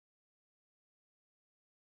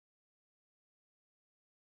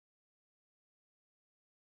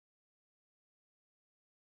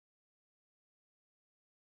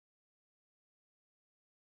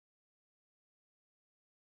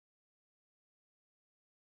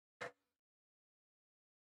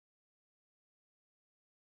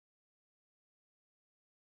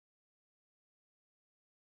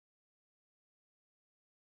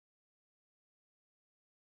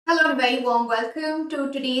Hello and very warm welcome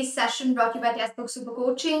to today's session brought to you by Testbook Super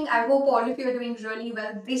Coaching. I hope all of you are doing really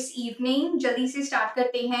well this evening. जल्दी से start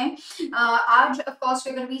करते हैं. आज of course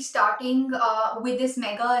we're going to be starting with this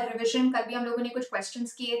mega revision. कल भी हम लोगों ने कुछ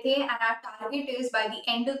questions किए थे and our target is by the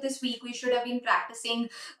end of this week we should have been practicing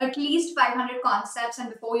at least 500 concepts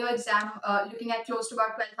and before your exam looking at close to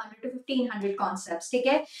about 1200 to 1500 concepts. ठीक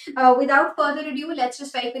है? Without further ado, let's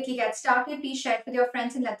just very quickly get started. Please share it with your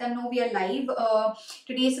friends and let them know we are live.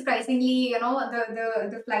 Today, surprisingly,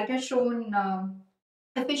 the flight has shown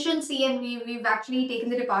efficiency, and we've actually taken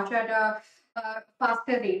the departure at a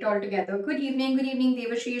faster rate altogether. Good evening,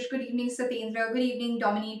 Devashish. Good evening, Satendra. Good evening,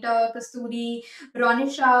 Dominita, Kasturi,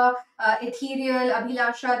 Ronisha, Ethereal,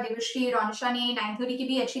 Abhilasha, Devashri. Ronisha ने 9:30 की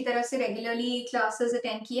भी अच्छी तरह से regularly classes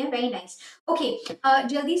attend की है. Very nice. Okay,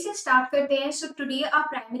 जल्दी से start करते हैं. So today our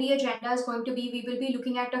primary agenda is going to be we will be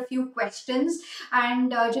looking at a few questions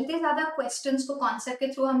and जितने ज़्यादा questions को concept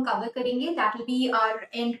के through हम cover करेंगे that will be our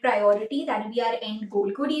end priority, that will be our end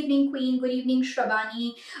goal. Good evening, Queen. Good evening,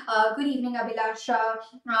 Shrabani. Good evening, Abhilasha.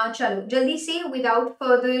 चलो जल्दी से without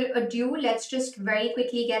further ado, let's just very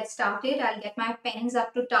quickly get started. I'll get my pens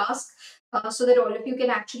up to task. So that all of you can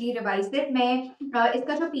actually revise it. मैं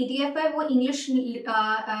इसका जो PDF है वो English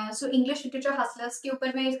English literature hustlers के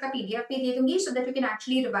ऊपर मैं इसका PDF पे दे दूंगी so that you can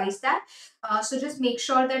actually revise that. So just make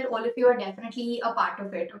sure that all of you are definitely a part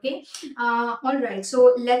of it. Okay. All right.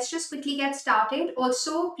 So let's just quickly get started.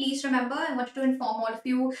 Also, please remember, I wanted to inform all of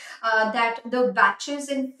you that the batches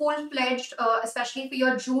in full-fledged, especially for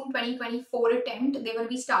your June 2024 attempt, they will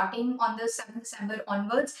be starting on the 7th December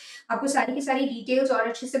onwards. आपको सारी की सारी details और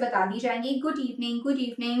अच्छे से बता दी जाएंगी. Good evening. Good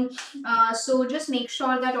evening. So just make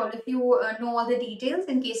sure that all of you know all the details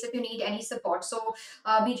in case if you need any support. So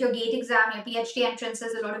be it your GATE exam, your PhD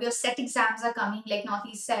entrances, a lot of your set exams are coming like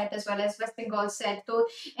Northeast set as well as West Bengal set. So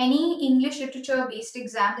any English literature based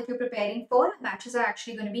exam that you're preparing for, batches are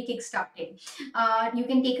actually going to be kickstarting. You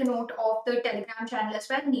can take a note of the Telegram channel as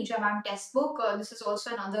well, Neerja Ma'am Testbook. This is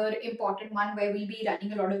also another important one where we'll be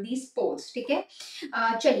running a lot of these polls. ठीक है?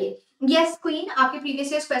 चलिए. Yes, Queen, आपके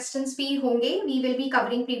previous year's questions भी होंगे. We will be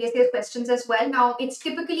covering previous year's questions as well. Now, it's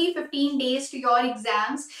typically 15 days to your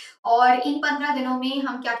exams. और इन 15 दिनों में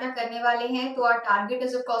हम क्या क्या करने वाले हैं तो our target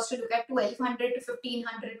is of course to look at 1200 to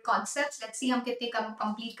 1500 concepts. Let's see हम कितने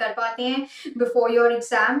complete कर पाते हैं before your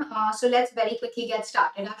exam. So let's very quickly get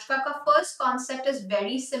started. Ashka का first concept is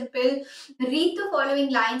very simple. Read the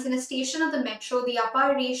following lines. In a station of the metro, the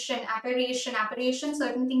apparition,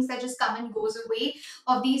 certain things that just come and goes away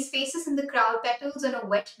of these faces in the crowd, petals on a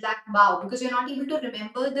wet black bough, because you're not able to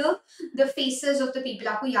remember the faces of the people.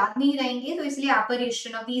 आपको याद नहीं रहेंगे तो इसलिए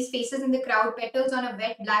apparition of these faces in the crowd, petals on a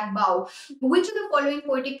wet black bough. Which of the following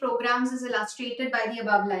poetic programs is illustrated by the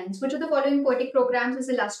above lines? Which of the following poetic programs is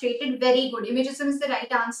illustrated? Very good. Imagism is the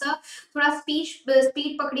right answer. थोड़ा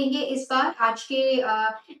speed पकड़ेंगे इस बार आज के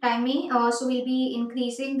time में. So we'll be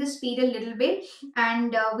increasing the speed a little bit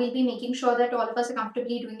and we'll be making sure that all of us are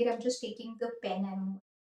comfortably doing it. I'm just taking the pen and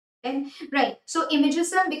right. So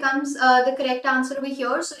imagism becomes the correct answer over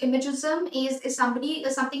here. So imagism is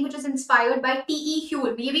something which is inspired by T.E.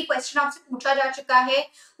 Hume. ये भी question आपसे पूछा जा चुका है.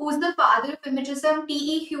 Who's the father of imagism?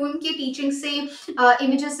 T.E. Hume के teaching से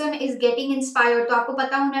imagism is getting inspired. तो आपको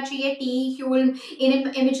पता होना चाहिए T.E. Hume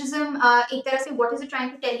in imagism एक तरह से what is it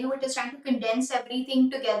trying to tell you? It is trying to condense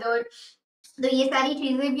everything together. तो ये सारी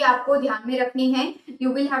चीजें भी आपको ध्यान में रखनी है. You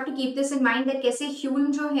will have to keep this in mind that कैसे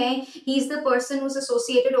ह्यूम जो है he is the person who is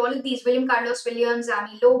associated all of these William Carlos Williams,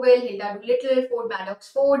 Amy Lowell, Hilda Dolittle, Ford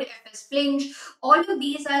Maddox Ford, एफ.एस. Flinch, all of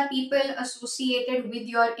these are people associated with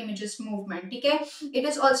your imagist movement. ठीक है. It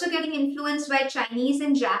is also getting influenced by Chinese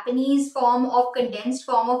and Japanese form of condensed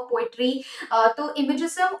form of poetry. तो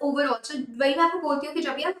imagism overall, सो वही मैं आपको बोलती हूँ कि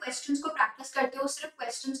जब भी आप क्वेश्चंस को प्रैक्टिस करते हो सिर्फ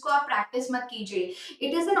क्वेश्चंस को आप प्रैक्टिस मत कीजिए.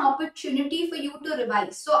 It is an opportunity for you to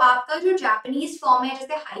revise. So आपका जो जापानीज फॉर्म है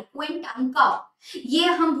जैसे हाइकू एंड टंका ये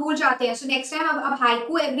हम भूल जाते हैं. सो नेक्स्ट टाइम अब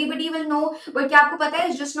haiku everybody will know, but क्या आपको पता है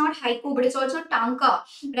it's just not haiku but it's also टंका,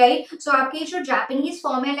 राइट. सो आपके जो जापानीज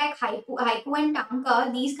फॉर्म है लाइक हाइकू एंड टंका,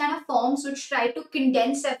 these kind of forms which try to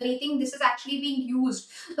condense everything, this is actually being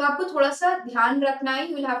used. तो आपको थोड़ा सा ध्यान रखना है.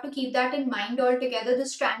 You will have to keep that in mind all together. The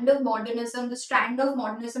strand of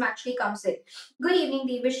modernism actually comes in. Good evening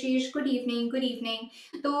Devashish. Good evening.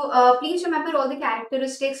 तो please remember all the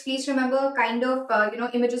characteristics. Please remember kind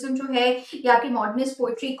of imagism जो है ये आपकी modernist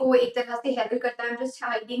poetry को एक तरह से help करता है. I'm just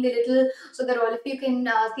hiding a little so that all of you can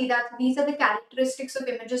see that these are the characteristics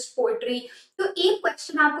of imagist poetry. तो एक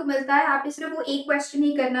क्वेश्चन आपको मिलता है, आपने सिर्फ वो एक क्वेश्चन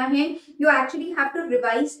ही करना है. You actually have to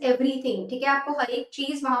revise everything. ठीक है, आपको हर एक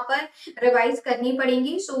चीज वहां पर रिवाइज करनी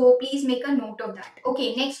पड़ेगी. So please make a note of that.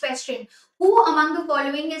 Okay, next question. Who among the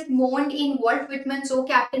following is mourned in Walt Whitman's "O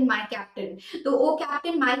Captain, My Captain"? So, "O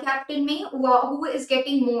Captain, My Captain" में who is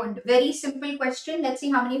getting mourned? Very simple question. Let's see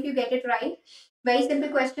how many of you get it right. Very simple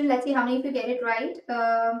question. Let's see how many of you get it right.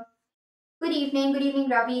 Good evening,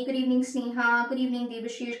 Ravi. Good evening, Sneha. Good evening,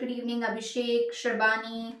 Devashish. Good evening, Abhishek,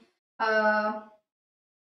 Sharbani. Uh,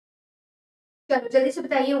 चलो जल्दी से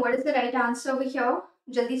बताइए what is the right answer over here.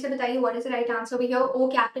 जल्दी से बताइए what is the right answer over here. Oh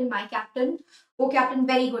captain, my captain. Oh captain,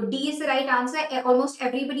 very good. D is the right answer. Almost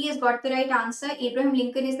everybody has got the right answer. Abraham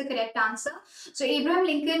Lincoln is the correct answer. So Abraham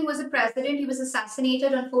Lincoln was a president. He was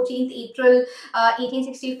assassinated on 14th April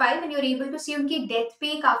 1865 and you're able to see उनके death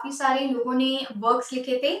पे काफी सारे लोगों ने works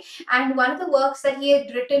लिखे थे. And one of the works that he had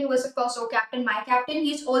written was of course Oh Captain, My Captain.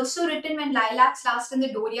 He's also written When Lilacs Last in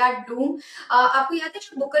the Dooryard Bloom. आपको याद है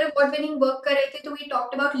जब बुकर अवार्ड विनिंग वर्क कर रहे थे तो we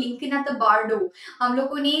talked about Lincoln at the बार्डो. हम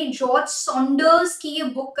लोगों ने जॉर्ज सॉन्डर्स की ये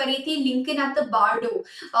बुक करी थी Lincoln at the Bardo.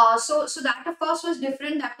 So that of course was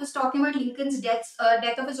different. That was talking about Lincoln's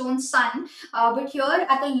death of his own son. But here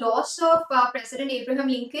at the loss of President Abraham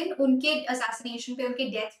Lincoln, उनके assassination पे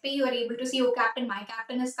उनके death पे you are able to see Oh Captain, My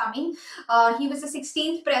Captain is coming. He was the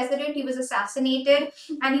 16th president. He was assassinated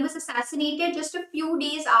and he was assassinated just a few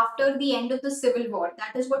days after the end of the Civil War.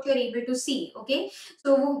 That is what you're able to see. Okay,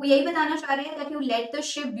 so वो यही बताना चाह रहे हैं that you led the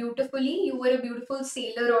ship beautifully. You were a beautiful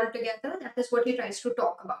sailor altogether. That is what he tries to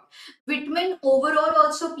talk about. Whitman overall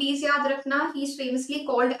also please याद रखना he is famously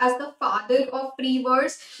called as the father of free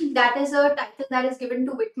verse. That is a title that is given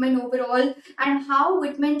to Whitman overall. And how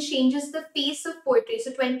Whitman changes the face of poetry.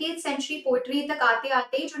 So 20th century poetry तक आते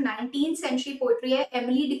आते जो 19th century poetry है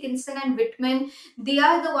Emily Dickinson and Whitman, they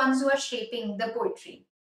are the ones who are shaping the poetry.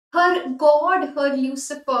 Her God, her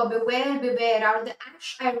Lucifer, beware, beware, out of the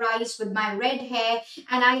ash I rise with my red hair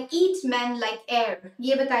and I eat men like air.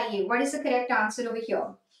 ये बताइए, what is the correct answer over here?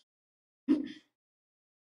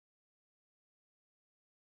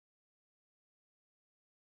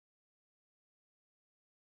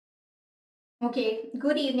 Okay,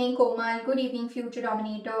 good evening Komal, good evening Future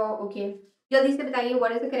Dominator. Okay, जल्दी से बताइए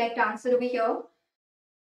what is the correct answer over here?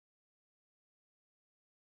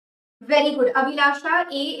 Very good.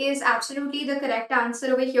 Abhilasha, A is absolutely the correct answer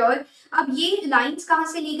over here. अब ये lines कहाँ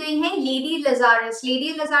से ली गई हैं? Lady Lazarus.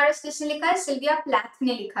 Lady Lazarus किसने लिखा है? Sylvia Plath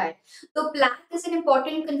ने लिखा है. तो Plath is an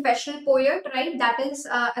important confessional poet, right? That is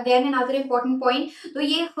again another important point. तो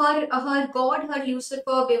ये her God, her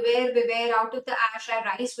Lucifer, beware, beware, out of the ash I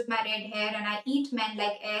rise with my red hair and I eat men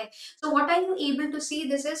like air. So what are you able to see?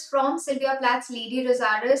 This is from Sylvia Plath's Lady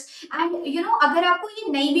Lazarus. And you know, अगर आपको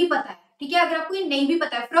ये नहीं भी पता है, ठीक है, अगर आपको ये नहीं भी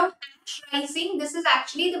पता है, from ash rising, this is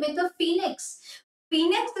actually the myth of phoenix.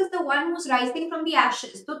 Phoenix is the one who's rising from the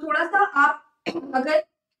ashes. तो थोड़ा सा आप अगर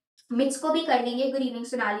मिक्स को भी कर लेंगे, गुड इवनिंग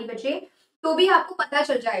सोनाली बच्चे, तो भी आपको पता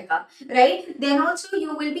चल जाएगा, right? Then also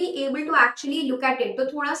you will be able to actually look at it. तो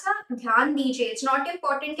थोड़ा सा ध्यान दीजिए. इट्स नॉट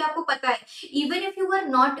इम्पॉर्टेंट कि आपको पता है. Even if you are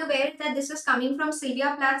not aware that this is coming from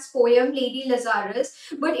Sylvia प्लैथ्स poem lady Lazarus,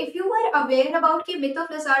 but if you are aware about कि मिथ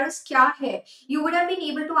ऑफ लजारस क्या है, you would have been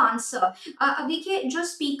able to answer. अब देखिए जो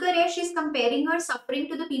speaker है, she is comparing her suffering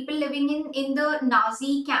to the people living in the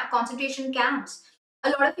Nazi concentration camps. A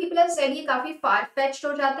lot of people have said ये काफी far fetched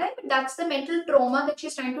हो जाता है, but that's the mental trauma that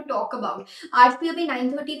she's trying to talk about. आज भी अभी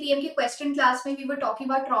 9:30 PM के question class में we were talking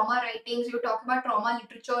about trauma writings, we were talking about trauma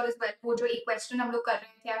literature as well. वो जो एक question हम लोग कर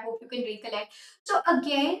रहे थे, I hope you can recollect. So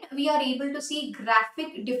again, we are able to see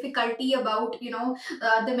graphic difficulty about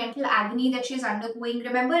the mental agony that she's undergoing.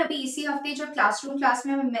 Remember अभी इसी हफ्ते जो classroom class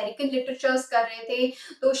में हम American literatures कर रहे थे,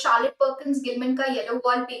 तो Charlotte Perkins Gilman का Yellow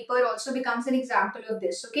Wall paper also becomes an example of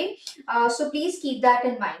this. Okay, so please keep that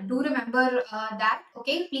in mind. Do remember that.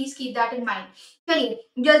 Okay, please keep that in mind.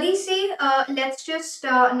 चलिए जल्दी से let's just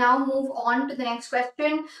now move on to the next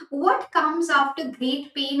question. What comes after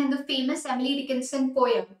great pain in the famous Emily Dickinson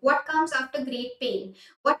poem? What comes after great pain?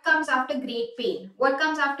 What comes after great pain? What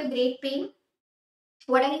comes after great pain?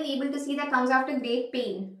 What are you able to see that comes after great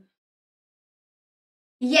pain?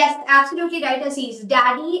 Yes, absolutely right, Aziz.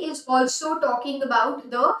 Daddy is also talking about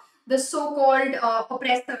the so-called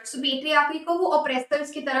oppressors. So patriarchy को वो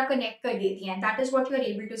oppressors की तरह connect कर देती हैं. That is what you are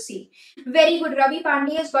able to see. Very good. Ravi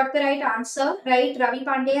Pandey has got the right answer. Right, Ravi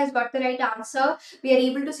Pandey has got the right answer. We are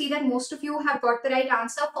able to see that most of you have got the right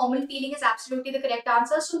answer. Formal feeling is absolutely the correct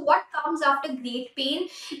answer. So what comes after great pain?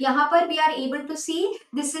 यहाँ पर we are able to see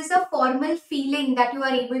this is a formal feeling that you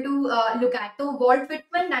are able to look at. तो Walt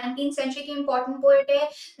Whitman 19th century की important poet है.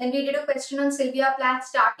 Then we did a question on Sylvia Plath.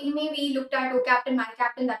 Starting में we looked at Oh Captain, My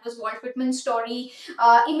Captain. That was Walt Whitman's story.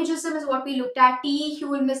 Imagism is what we looked at. T.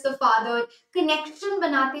 Hume is the father. Connection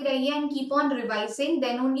banate rahiye and keep on revising.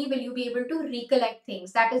 Then only will you be able to recollect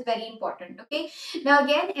things. That is very important. Okay. Now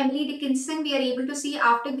again, Emily Dickinson, we are able to see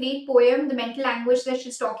after great poem, the mental anguish that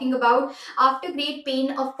she's talking about. After great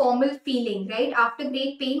pain, a formal feeling, right? After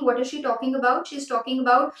great pain, what is she talking about? She's talking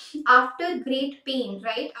about after great pain,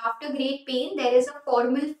 right? After great pain, there is a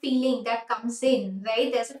formal feeling that comes in,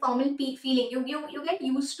 right? There's a formal feeling. You get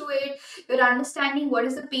used to it. You're understanding what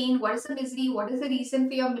is the pain, what is the misery, what is the reason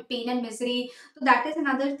for your pain and misery. So that is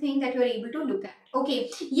another thing that you're able to look at. Okay,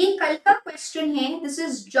 ये कल का question है. This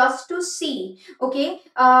is just to see. Okay,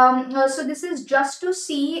 so this is just to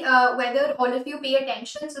see whether all of you pay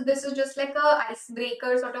attention. So this is just like a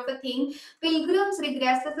icebreaker sort of a thing. Pilgrim's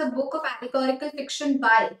Regress is a book of allegorical fiction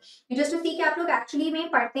by, just to see कि आप लोग actually में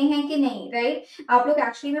पढ़ते हैं कि नहीं, right? आप लोग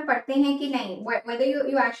actually में पढ़ते हैं कि नहीं, whether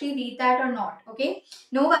you actually read that or not. Okay,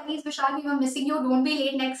 no worries Vishal, we were missing you. Don't be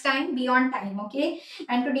late next time, be on time. Okay,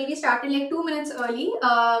 and today we started like 2 minutes early.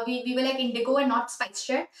 We were like indigo and not spice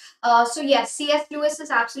jet. So yes, C.S. Lewis is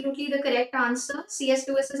absolutely the correct answer. C.S.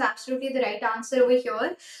 Lewis is absolutely the right answer over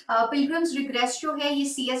here. Pilgrim's Regress जो है ये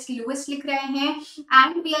C.S. Lewis लिख रहे हैं,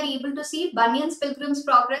 and we are able to see Bunyan's Pilgrim's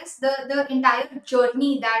Progress, the entire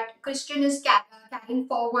journey that Christian is carrying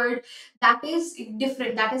forward. That is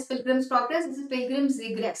different. That is Pilgrim's Progress. This is Pilgrim's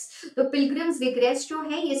Regress. तो Pilgrim's Regress जो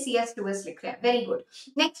है ये C.S. Lewis लिख रहे हैं. Very good.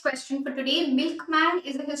 Next question for today. Milkman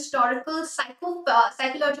is a historical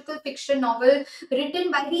psychological fiction novel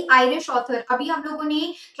written by the Irish author. अभी हम लोगों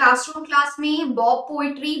ने classroom class में Bob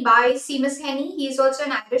poetry by Seamus Heaney. He is also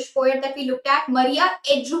an Irish poet that we looked at. Maria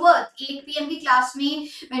Edgeworth, 8 p.m. की class में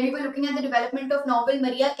when we were looking at the development of novel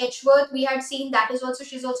Maria Edgeworth, we had seen that is also,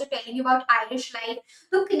 she's also telling you about Irish life.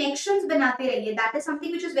 So connections बनाते रहिए. That is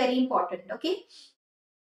something which is very important. Okay.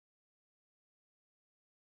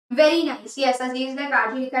 Very nice. Yes, Aziz like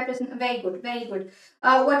Rajika present. Very good. Very good.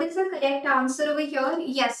 What is the correct answer over here?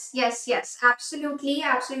 Yes, yes, yes. Absolutely,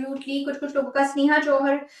 absolutely. कुछ लोगों का स्नेहा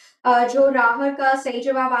जौहर जो राहर का सही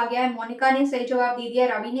जवाब आ गया है. मोनिका ने सही जवाब दे दिया.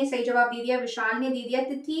 रवि ने सही जवाब दे दिया. विशाल ने दे दिया.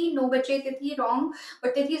 तिथि नो बच्चे तिथि wrong,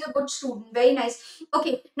 but तिथि is a good student. Very nice.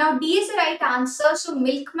 Okay, now D is the right answer. So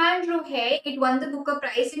Milkman जो है, it won the Booker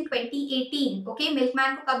Prize in 2018. Okay,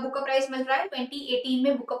 Milkman को कब Booker Prize मिल रहा है? 2018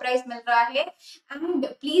 में Booker Prize मिल रहा है. And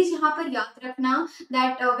please यहाँ पर याद रखना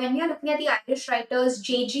that when we are looking at the Irish writers,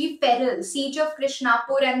 J.G. Ferrell, Siege of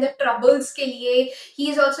Krishnapur and the Troubles के लिए he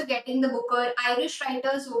is also getting the Booker. Irish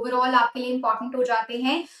writers overall आपके लिए important हो जाते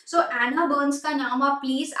हैं. So Anna Burns का नाम आप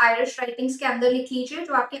please Irish writings के अंदर लिख लीजिए.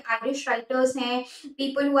 जो आपके Irish writers हैं,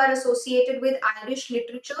 people who are associated with Irish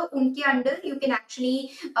literature, उनके अंदर you can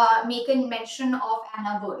actually make a mention of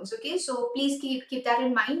Anna Burns. Okay, so please keep that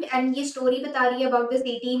in mind. And ये story बता रही है about this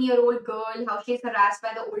 18-year-old girl, how she is harassed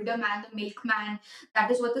by the older man, the milkman.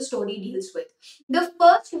 That is what the story deals with. The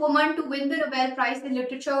first woman to win the Nobel Prize in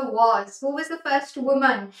Literature was, who was the first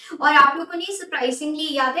woman? और आप लोगों ने surprisingly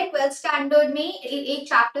याद है 12th standard में एक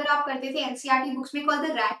chapter आप करते थे NCERT books में called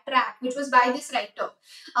the Rat Trap, which was by this writer.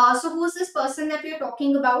 So who is this person that we are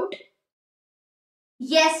talking about?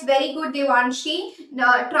 Yes, very good Devanshi.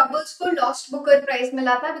 Troubles को Lost Booker Prize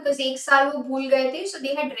मिला था because एक साल वो भूल गए थे, so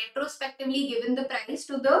they had retrospectively given the prize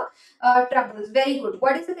to the Troubles. Very good.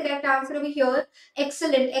 What is the correct answer over here?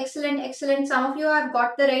 Excellent, excellent, excellent. Some of you have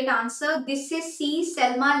got the right answer. This is C.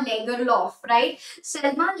 Selma Lagerlof, right?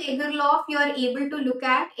 Selma Lagerlof, you are able to look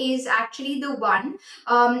at is actually the one.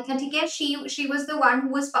 ठीक है, she was the one who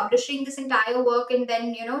was publishing this entire work, and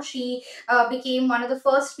then she became one of the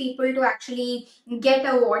first people to actually get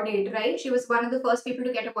awarded, right? She was one of the first people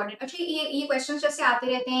to get awarded. अच्छा ये questions जैसे आते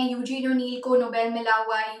रहते हैं. Eugene O'Neill को Nobel मिला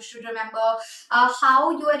हुआ है. You should remember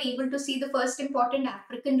how you are able to see the first important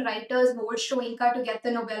African writers, Bolshoi to get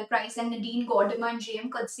the Nobel Prize, and Nadine Gordimer and J.M.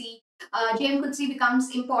 Coetzee. J.M. Coetzee becomes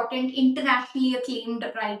important, internationally acclaimed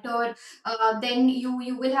writer. Then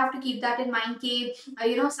you will have to keep that in mind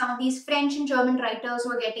कि some of these French and German writers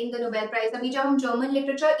were getting the Nobel Prize. अभी जब हम German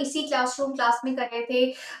literature इसी class में कर रहे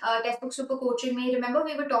थे Testbook super coaching में, remember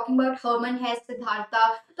we were talking about Hermann Hesse, Siddhartha.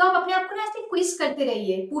 तो आप अपने आप को ना ऐसे क्विज करते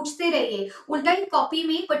रहिए, पूछते रहिए. उल्टा एक कॉपी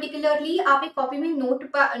में पर्टिकुलरली आप एक कॉपी में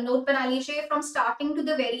नोट बना लीजिए from starting to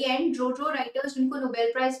the very and. जो राइटर्स जिनको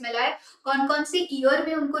नोबेल प्राइज मिला है, कौन कौन से ईयर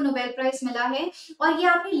में उनको नोबेल नोबेल प्राइज मिला है। और ये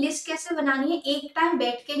आपने लिस्ट कैसे बनानी है, एक टाइम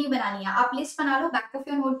बैठ के नहीं बनानी है, आप लिस्ट बना लो, back of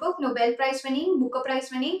your notebook, Nobel prize winning, Booker prize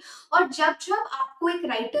winning. और जब जब आपको एक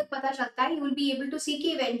राइटर पता चलता है, you will be able to सी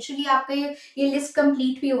कि इवेंचुअली आपका ये लिस्ट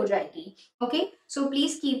कंप्लीट भी हो जाएगी। Okay, so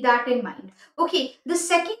please keep that in mind. Okay, the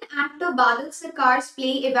second act of Badal Sarkar's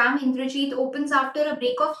play Evam Indrajit opens after a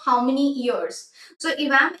break of how many years? So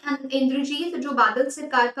Evam and Indrajit जो बादल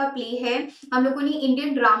सरकार का play है, हम लोगों ने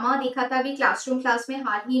इंडियन ड्रामा देखा था अभी क्लासरूम क्लास में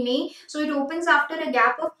हाल ही में। So it opens after a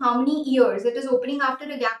gap of how many years? It is opening after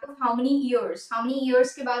a gap of how many years? How many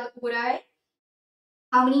years के बाद हो रहा है?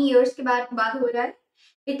 How many years के बाद हो रहा है?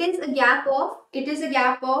 It is a gap of, it is a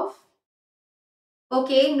gap of,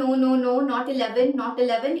 okay, no, no, no, not 11, not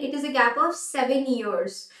 11. It is a gap of 7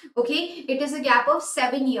 years. Okay, it is a gap of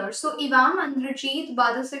 7 years. So, Ivam Andrajit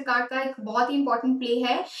Badal Sarkar का एक बहुत ही important play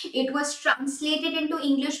है. It was translated into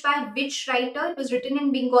English by which writer? It was written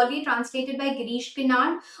in Bengali, translated by Girish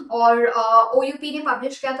Kinnaird, और OUP ने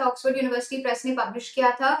publish किया था, Oxford University Press ने publish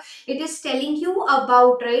किया था. It is telling you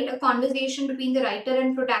about, right, a conversation between the writer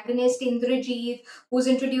and protagonist Indrajit,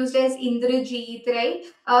 who's introduced as Indrajit,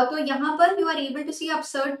 right? तो यहाँ पर you are able to see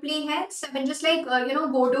absurd play है, seven, just like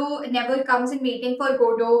Godot never comes in waiting for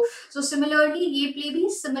Godot. So similarly ये play भी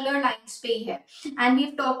similar lines पे है. And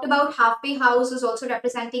we've talked about Halfway House is also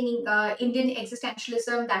representing Indian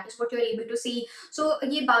existentialism. That is what you are able to see. So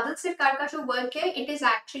ये बादल सरकार का जो work है, it is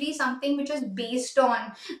actually something which is based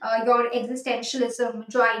on your existentialism.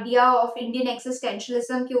 जो idea of Indian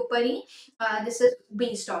existentialism के ऊपर ही this is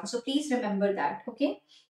based on. So please remember that. Okay.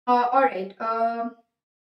 All right.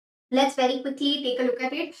 Let's very quickly take a look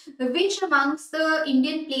at it. Which amongst the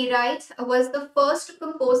Indian playwrights was the first to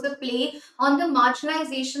compose a play on the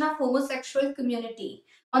marginalization of homosexual community?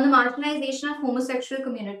 On the marginalization of homosexual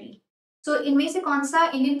community. So, इनमें से कौन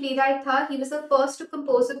सा Indian playwright था? He was the first to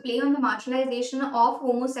compose a play on the marginalization of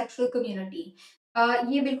homosexual community.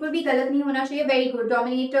 ये बिल्कुल भी गलत नहीं होना चाहिए. Very good.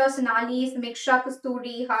 Dominator, Sonali, Samiksha,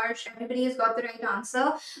 Kasturi, Harsh, everybody has got the right answer.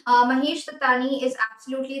 Mahesh Tattani is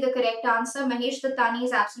absolutely the correct answer. Mahesh Tattani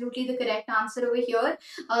is absolutely the correct answer over here.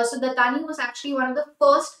 So Tattani was actually one of the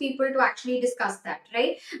first people to actually discuss that,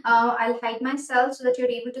 right? I'll hide myself so that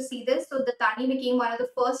you're able to see this. So Tattani became one of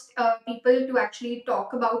the first people to actually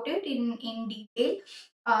talk about it in detail.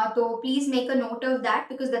 So please make a note of that,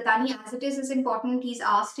 because Dattani as it is important. He's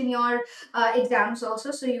asked in your exams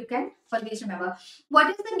also, so you can always remember.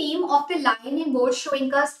 What is the name of the lion in Board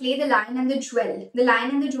Shoinka's play The Lion and the Jewel? The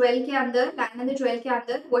Lion and the Jewel के अंदर, Lion and the Jewel के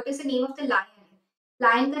अंदर, what is the name of the lion?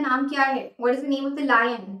 Lion का नाम क्या है? What is the name of the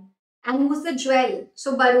lion? And who's the jewel?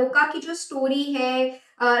 So Baroka की जो story है,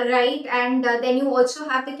 right? And then you also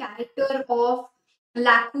have the character of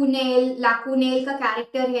Lacunel का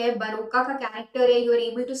character है, Baroka का character है. You are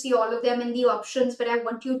able to see all of them in the options, but I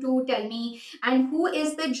want you to tell me. And who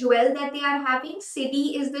is the jewel that they are having?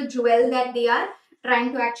 Siddhi is the jewel that they are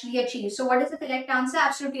trying to actually achieve. So what is the correct answer?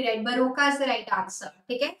 Absolutely right. Baroka is the right answer.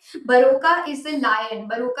 Okay, Baroka is the lion.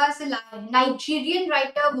 Baroka is the lion. Nigerian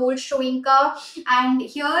writer Bold Shoinka. And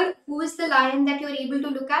here, who is the lion that you are able to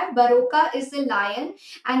look at? Baroka is the lion.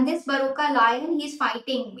 And this Baroka lion, he is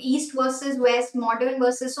fighting East versus West, modern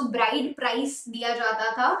versus, so bride price दिया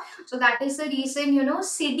जाता था. So that is the reason,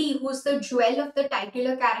 Siddhi, who's the jewel of the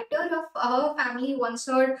titular character of her family, wants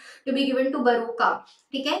her to be given to Baroka.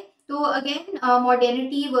 Okay. So again,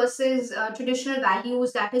 modernity versus traditional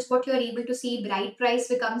values, that is what you are able to see. Bride price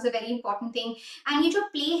becomes a very important thing. And ये जो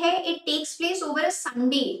play है, it takes place over a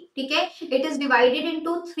Sunday. ठीक है? It is divided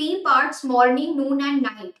into 3 parts: morning, noon and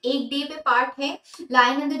night. एक day पे part है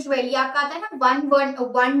Lion and the Jewel. ये आपका आता है ना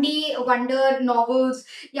one day wonder novels,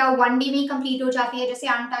 या one day में ही complete हो जाती है, जैसे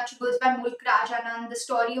Untouchables by मुल्क Rajanand, The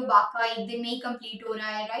Story of Baka एक दिन में ही complete हो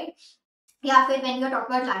रहा है, right? या फिर when you are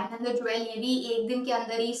talking about Lion and the Jewel, ये भी एक दिन के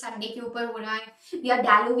अंदर ही संडे के ऊपर हो रहा है. या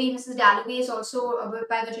Dalloway, Mrs. Dalloway is also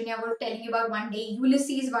by Virginia Woolf, telling you about one day.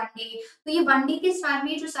 Ulysses one day. तो ये one day के स्पैन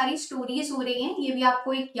में जो सारी स्टोरीज हो रही हैं, ये भी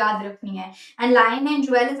आपको एक याद रखनी है. And Lion and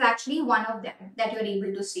Jewel is actually one of them that you are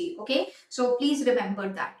able to see. Okay, so please remember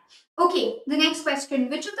that. Okay, the next question.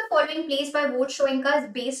 Which of the following plays by Bold Shoinka is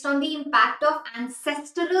based on the impact of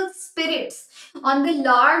ancestral spirits on the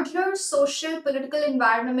larger social political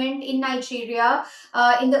environment in Nigeria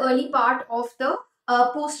in the early part of the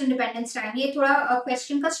post independence time? ये थोड़ा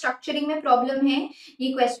question का structuring में problem है.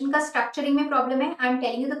 ये question का structuring में problem है. I am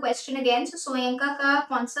telling you the question again. सो सोयंका का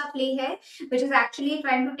कौन सा प्ले है which is actually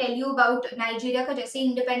trying to tell you about Nigeria का जैसे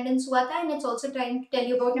इंडिपेंडेंस हुआ था, and it's also trying to tell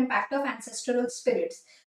you about impact of ancestral spirits.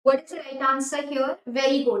 What is the right answer here?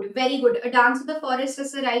 Very good, very good. A Dance of the Forest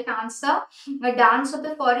is the right answer. A Dance of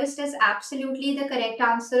the Forest is absolutely the correct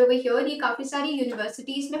answer over here. ये काफी सारी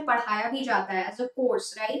universities में पढ़ाया भी जाता है as a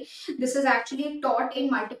course, right? This is actually taught in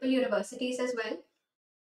multiple universities as well.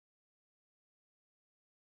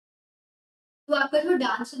 तो आपका जो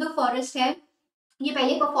डांस ऑफ द फॉरेस्ट है, ये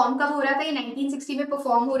पहले परफॉर्म कब हो रहा था? ये 1960 में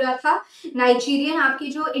परफॉर्म हो रहा था। नाइजीरियन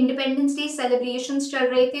आपकी जो इंडिपेंडेंस डे सेलिब्रेशंस चल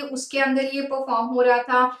रहे थे उसके अंदर ये परफॉर्म हो रहा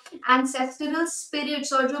था। एंसेस्टरल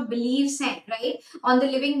स्पिरिट्स और जो बिलीव्स हैं, right, on the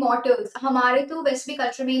living mortals, हमारे तो वैसे भी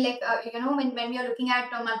कल्चर में like you know when we are looking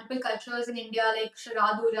at multiple cultures in India, like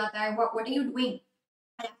श्राद्ध हो जाता है, what are you doing?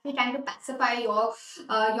 Actually trying to pacify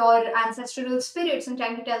your ancestral spirits and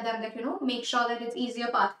trying to tell them that, you know, make sure that it's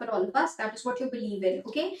easier path for all of us. That is what you believe in.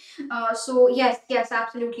 Okay, so yes, yes,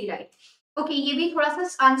 absolutely right. Okay, ये भी थोड़ा सा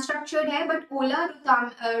unstructured है, but Ola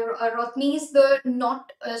Rotmi is the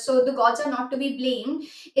not so the gods are not to be blamed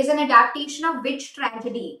is an adaptation of which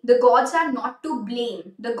tragedy? The gods are not to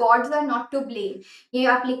blame. The gods are not to blame. ये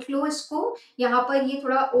आप लिख लो इसको, यहाँ पर ये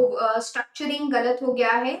थोड़ा structuring गलत हो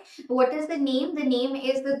गया है. What is the name? The name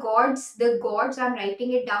is the gods. The gods, I'm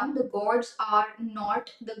writing it down. The gods are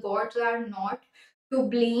not to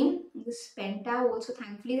blame. This penta also,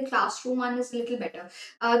 thankfully, the classroom one is a little better.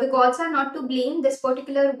 The gods are not to blame. This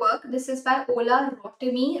particular work, this is by Ola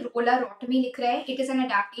Rotimi. Ola Rotimi likh raha hai. It is an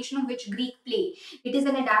adaptation of which Greek play? It is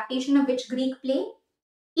an adaptation of which Greek play?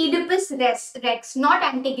 Oedipus Rex, not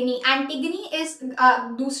Antigone. Antigone is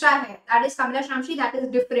दूसरा है, that is Kamala Shamshi, that is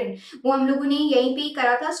different. वो हम लोगों ने यहीं पे ही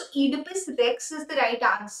करा था. So Oedipus Rex is the right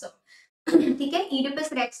answer. ठीक है,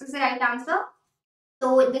 Oedipus Rex is the right answer.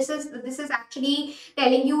 So this is actually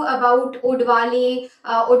telling you about Odwale.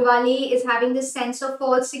 Odwale is having this sense of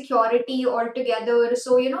false security altogether.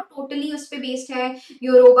 So you know totally उस पे based है,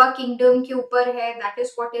 Yoruba kingdom के ऊपर है. That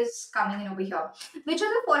is what is coming in over here. Which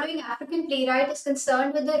of the following African playwright is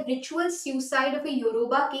concerned with the ritual suicide of a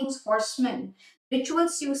Yoruba king's horseman? Ritual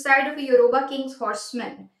suicide of a Yoruba king's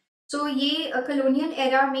horseman. So ये colonial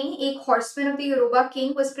era में एक horseman of the Yoruba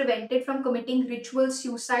king was prevented from committing ritual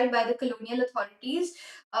suicide by the colonial authorities.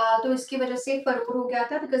 तो इसकी वजह से फरोर हो गया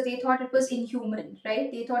था because they thought it was inhuman, right?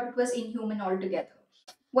 They thought it was inhuman altogether.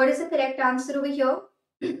 What is the correct answer over here?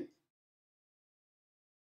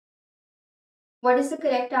 What is the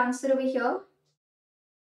correct answer over here?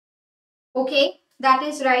 Okay, that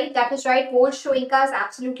is right. That is right. Volshoinka is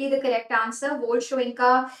absolutely the correct answer.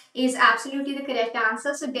 Volshoinka is absolutely the correct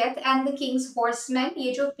answer. So, Death and the King's Horseman,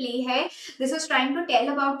 ये जो play है, this is trying to tell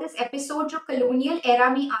about this episode जो colonial era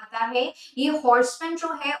में आता है. ये horseman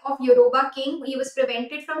जो है of Yoruba king, he was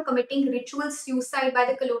prevented from committing ritual suicide by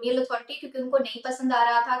the colonial authority क्योंकि उनको नहीं पसंद आ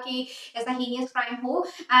रहा था कि ऐसा heinous crime हो.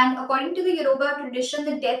 And according to the Yoruba tradition,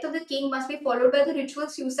 the death of the king must be followed by the ritual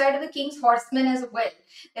suicide of the king's horseman as well,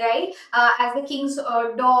 right? As the king's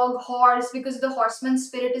dog, horse, because the horseman's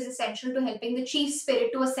spirit is essential to helping the chief spirit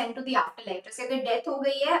to ascend to the afterlife. जैसे अगर death हो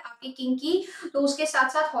गई है आपके king की तो उसके साथ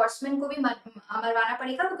साथ हॉर्समैन को भी मरवाना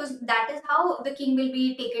पड़ेगा because that is how the king will be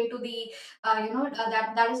taken to the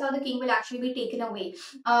that is how the king will actually be taken away.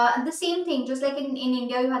 The same thing just like in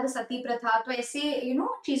India you had the sati pratha, तो ऐसे you know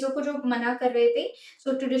चीजों को जो मना कर रहे थे.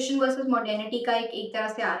 So tradition versus modernity का एक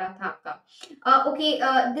तरह से आ रहा था आपका. Okay,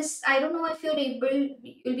 this I don't know if you'll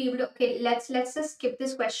be able to. Okay, let's just skip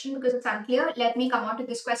this question because it's unclear. Let me come on to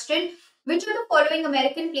this question. Which of the following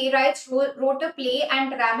American playwrights wrote a play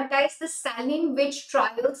and dramatized the Salem witch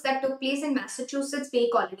trials that took place in Massachusetts Bay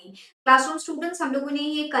Colony? Classroom students, हम लोगों ने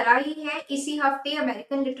ये करा ही है इसी हफ्ते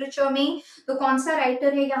American literature में. तो कौन सा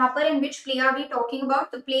writer है यहाँ पर and which play are we talking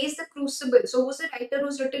about? The play is The Crucible. So who's the writer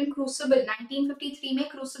who's written Crucible? 1953 में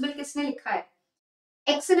Crucible किसने लिखा है?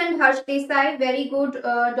 Excellent, Harsh Desai. Very good,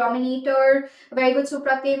 Dominator. Very good,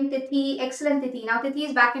 Supratim. Tithi. Excellent, Tithi. Now, Tithi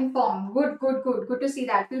is back in form. Good, good, good. Good to see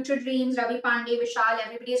that. Future Dreams, Ravi Pandey, Vishal.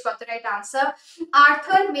 Everybody has got the right answer.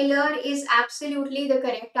 Arthur Miller is absolutely the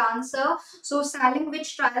correct answer. So, Salem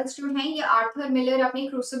Witch Trials जो हैं ये Arthur Miller अपने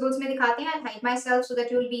Crucibles में दिखाते हैं. I'll hide myself so that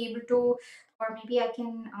you will be able to, or maybe I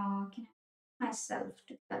can hide myself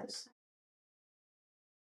to the other side.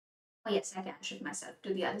 Oh yes, I can shift myself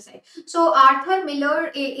to the other side. So Arthur Miller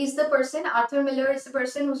is the person. Arthur Miller is the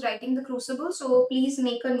person who's writing The Crucible. So please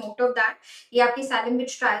make a note of that. ये आपके Salem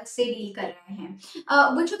witch trials से deal कर रहे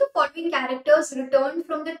हैं. Which of the following characters returned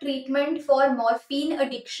from the treatment for morphine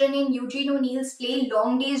addiction in Eugene O'Neill's play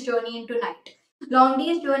Long Day's Journey into Night? Long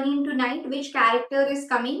Day's Journey into Night. Which character is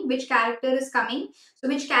coming? Which character is coming? So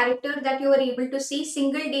which character that you are able to see?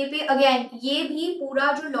 Single day पे again ये भी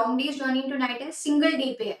पूरा जो Long Day's Journey into Night है single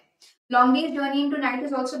day पे है. Long day's journey into night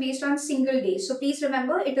is also based on single day. So please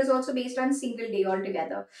remember, it is also based on single day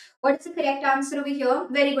altogether. What is the correct answer over here?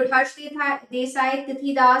 Very good. Harsh Desai,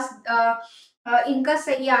 Tithi Das, इनका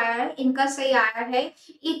सही आया है, इनका सही आया है.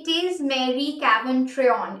 It is Mary Cavan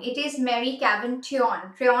Treon. It is Mary Cavan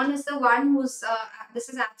Treon. Treon is the one who's. This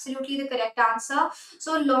is absolutely the correct answer.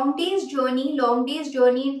 So long day's journey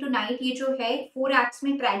into night. ये जो है 4 acts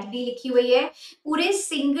में tragedy लिखी हुई है. पूरे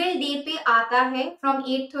सिंगल डे पे आता है from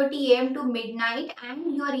 8:30 AM to midnight, and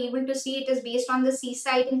you are able to see it is based on the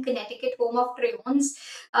seaside in Connecticut home of Trayons.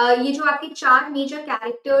 ये जो आपके 4 मेजर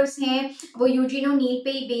कैरेक्टर्स हैं वो यूजीन ओनील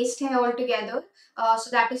पे ही बेस्ड है all together. So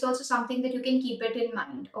that is also something that you can keep it in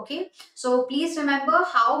mind. Okay, so please remember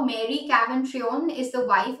how Mary Cavan Treon is the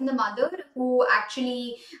wife and the mother who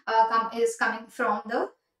actually is coming from the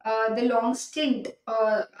long stint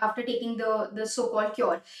after taking the so-called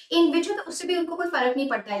cure. In which of the उससे भी उनको कोई फर्क नहीं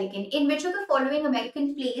पड़ता है, लेकिन in which of the following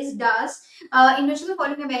American plays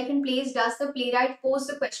does the playwright pose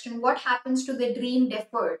the question, what happens to the dream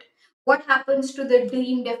deferred? What happens to the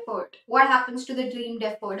dream deferred? What happens to the dream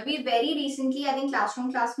deferred? अभी very recently, I think classroom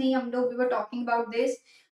class में ही हम लोग we were talking about this.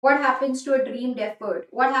 What happens to a dream deferred?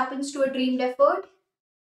 What happens to a dream deferred?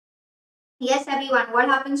 Yes, everyone.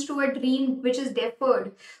 What happens to a dream which is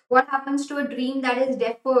deferred? What happens to a dream that is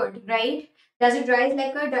deferred, right? Does it rise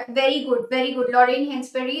like a... Very good, very good. Lorraine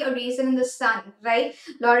Hansberry, A Raisin in the Sun, right?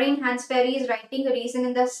 Lorraine Hansberry is writing A Raisin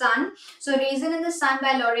in the Sun. So, Raisin in the Sun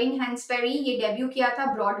by Lorraine Hansberry, ये debut किया था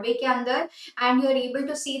Broadway के अंदर, and you are able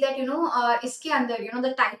to see that, इसके अंदर,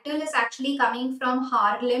 the title is actually coming from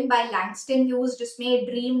Harlem by Langston Hughes, जिसमें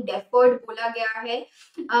dream deferred बोला गया है.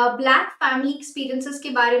 Black family experiences के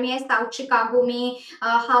बारे में है South Chicago में,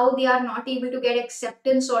 how they are not able to get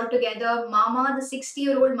acceptance altogether. Mama, the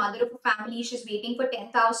 60-year-old mother of a family, she's waiting for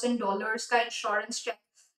 $10,000 का insurance check.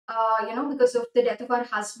 Because of the death of her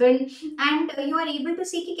husband, and you are able to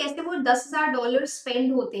see कि कैसे वो $10,000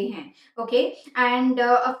 spend होते हैं. Okay, and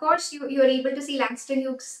of course you are able to see Langston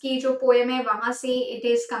Hughes की जो poem है वहाँ से it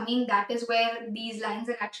is coming. That is where these lines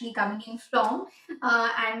are actually coming in from,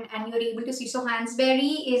 and you are able to see. So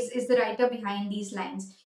Hansberry is the writer behind these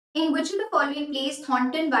lines. In which of the following plays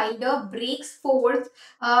Thornton Wilder breaks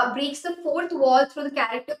the fourth wall through the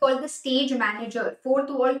character called the stage manager? Fourth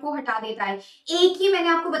wall को हटा देता है. एक ही मैंने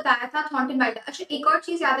आपको बताया था Thornton Wilder. अच्छा, एक और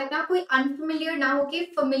चीज याद रखना, कोई अनफेमिलियर ना हो के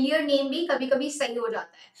फेमिलियर नेम भी कभी कभी सही हो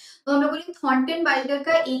जाता है. तो हम लोगों ने थॉर्नटन वाइल्डर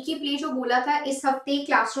का एक ही प्ले जो बोला था इस हफ्ते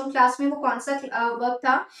क्लासरूम क्लास में, वो कौन सा वर्क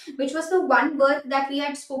था? Which was the one work that we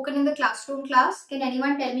had spoken in the classroom class? Can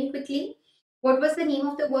anyone tell me quickly? What was the name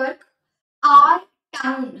of the work? Our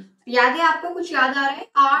Town. याद है आपको? कुछ याद आ रहा है?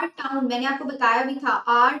 Our Town. मैंने आपको बताया भी था.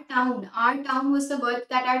 Our Town was the work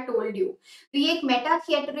that I told you. तो ये एक मेटा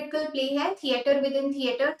थिएटरिकल प्ले है, theatre with in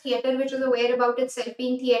theatre which is aware about itself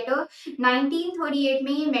being theatre. 1938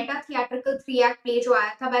 में ये मेटा थिएट्रिकल 3 एक्ट प्ले जो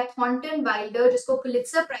आया था बाय थॉर्नटन वाइल्डर, जिसको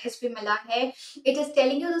पुलित्जर प्राइज भी मिला है. It is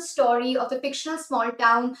telling you the story of the fictional small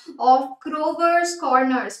town of क्रोवर्स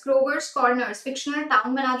corners. Fictional town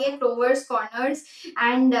बना दिया क्रोवर्स कॉर्नर्स,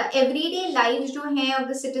 एंड एवरीडे लाइव्स जो है of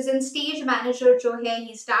the citizen. Stage manager जो है,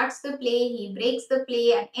 he starts the play, he breaks the play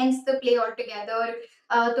and ends the play altogether.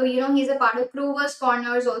 So he's a part of Clover's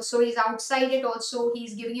Corners also. He's outside it also.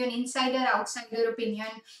 He's giving you an outsider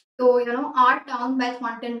opinion. So Our Town by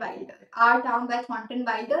Thornton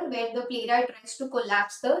Wilder, where the playwright tries to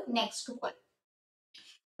collapse the next wall.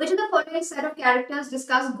 Which of the following set of characters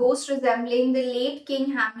discuss ghosts resembling the late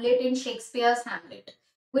King Hamlet in Shakespeare's Hamlet?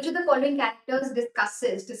 Which of the following characters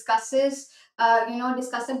discusses a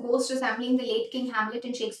ghost resembling the late King Hamlet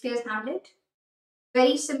in Shakespeare's Hamlet?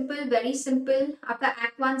 Very simple, very simple. आपका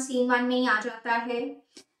Act 1 Scene 1 में ही आ जाता है.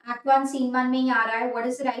 Act 1 Scene 1 में ही आ रहा है. What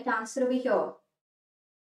is the right answer over here?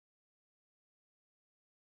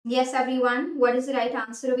 Yes, everyone. What is the right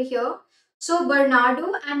answer over here? So Bernardo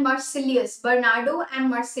and Marsilius,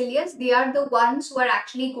 they are the ones who are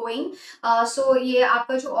actually going. So ये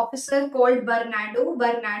आपका जो officer called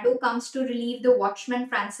Bernardo comes to relieve the watchman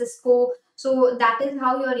Francisco. So that is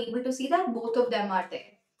how you are able to see that both of them are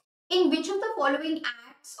there. In which of the following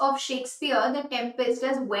acts of Shakespeare, The Tempest,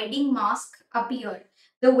 does wedding mask appear?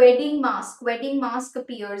 The wedding mask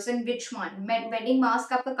appears in which one? Wedding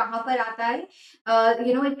mask आपका कहाँ पर आता है?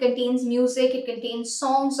 It contains music, it contains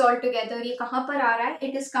songs all together. ये कहाँ पर आ रहा है?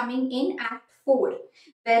 It is coming in Act 4.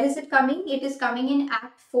 Where is it coming? It is coming in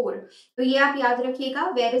Act 4. तो ये आप याद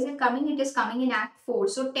रखिएगा. Where is it coming? It is coming in Act 4.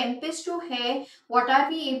 So Tempest जो है, what are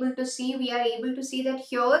we able to see? We are able to see that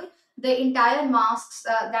here the entire masks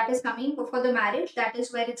that is coming for the marriage, that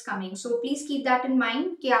is where it's coming. So please keep that in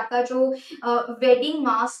mind कि आपका जो wedding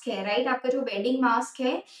mask है, right, आपका जो wedding mask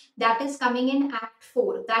है, that is coming in act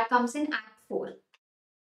 4, that comes in act 4.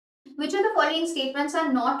 Which of the following statements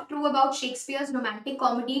are not true about Shakespeare's romantic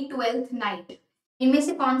comedy Twelfth Night? इनमें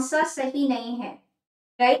से कौन सा सही नहीं है,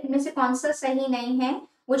 right? इनमें से कौन सा सही नहीं है?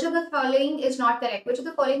 Which of the following is not correct? Which of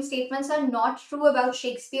the following statements are not true about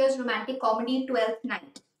Shakespeare's romantic comedy Twelfth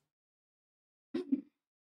Night?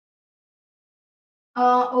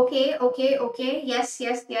 Okay. Yes.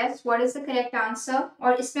 What is the correct answer?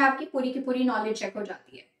 और इसमें आपकी पूरी की पूरी knowledge check हो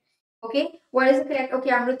जाती है. Okay, what is the correct? Okay,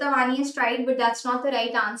 Amrita Vani is tried, but that's not the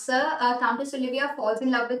right answer. Countess Olivia falls in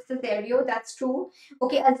love with Cesario. That's true.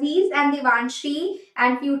 Okay, Aziz and Devanshi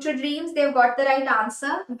and Future Dreams, they've got the right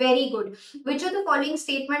answer. Very good. Which of the following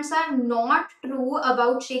statements are not true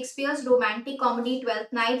about Shakespeare's romantic comedy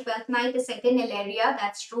Twelfth Night? Twelfth Night is set in Illyria.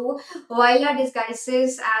 That's true. Viola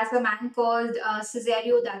disguises as a man called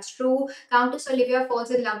Cesario. That's true. Countess Olivia falls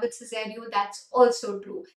in love with Cesario. That's also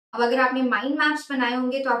true. अब अगर आपने mind maps बनाए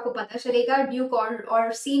होंगे तो आपको पता चलेगा Duke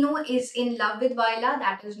और सीनो इज इन लव विद वायला,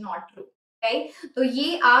 that is not true, right? तो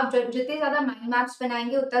ये आप जितने ज्यादा माइंड मैप्स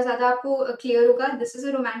बनाएंगे उतना ज्यादा आपको क्लियर होगा. This is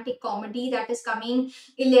a romantic comedy that is coming.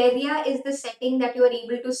 इलेरिया is the setting that you are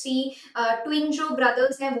able to C. Twin जो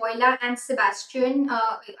ब्रदर्स हैं voila and Sebastian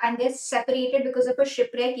and they separated because of a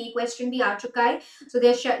shipwreck. ये question भी आ चुका है. सो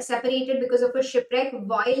दे separated because of a shipwreck.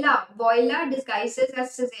 Voila disguises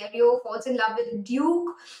as Cesario falls in love with Duke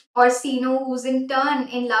Orsino, who's in turn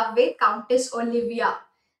in love with Countess Olivia,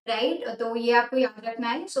 right? तो ये आपको याद रखना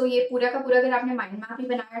है. सो ये पूरा का पूरा अगर आपने माइंड मैप भी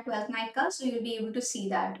बनाया ट्वेल्थ नाइट का, सो you'll be able to see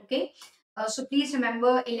that. Okay, so please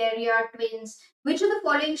remember Illyria, twins. Which of the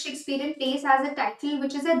following Shakespearean plays has a title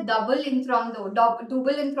which is a double entrando?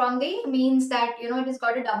 Double entrande means that it has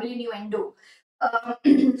got a double innuendo.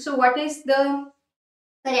 So what is the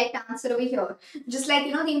correct answer over here? Just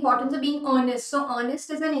like the importance of being earnest. So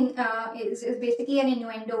earnest is is basically an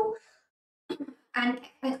innuendo, and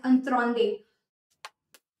entronde.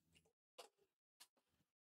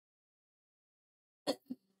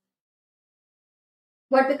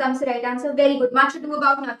 What becomes the right answer? Very good. Much ado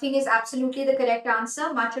about nothing is absolutely the correct answer.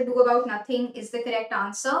 Much ado about nothing is the correct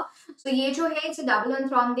answer. So ये जो है, it's a double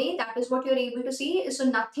entronde. That is what you're able to see. So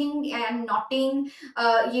nothing and notting,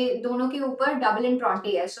 ये दोनों के ऊपर double entronde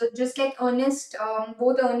है. So just like earnest,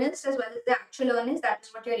 both earnest as well as the actual earnest, that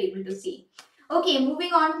is what you're able to see. Okay,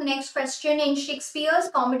 moving on to the next question. In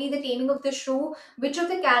Shakespeare's comedy The Taming of the Shrew, which of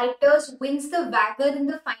the characters wins the wager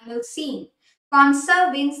in the final scene? कौन सा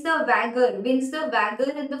wins the wager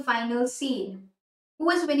in the final scene? Who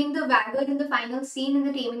is winning the wager in the final scene in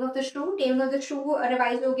the Taming of the Shrew? Taming of the Shrew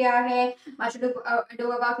revise हो गया है. Much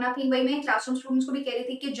ado about nothing. भाई मैं classroom students को भी कह रही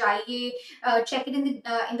थी कि जाइए check it in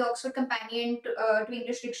the Oxford Companion to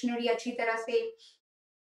English Dictionary अच्छी तरह से.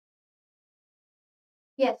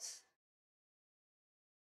 Yes.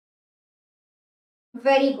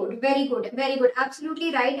 Very good.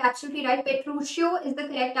 Absolutely right. Petruchio is the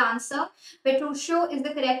correct answer.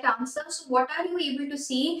 So what are you able to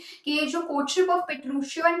see? कि ये जो courtship of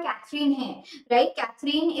Petruchio and Catherine है, right?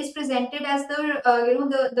 Catherine is presented as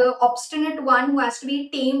the obstinate one who has to be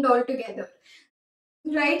tamed altogether.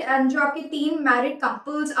 Right, and जो आपके तीन married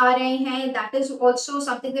couples आ रहे हैं, that is also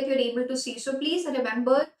something that you're able to see. So please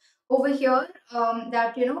remember over here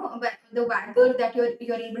that the wager that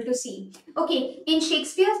you're able to see. Okay, in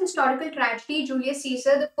Shakespeare's historical tragedy Julius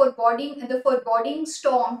Caesar, the foreboding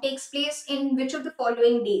storm takes place in which of the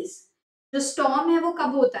following days? जो storm है वो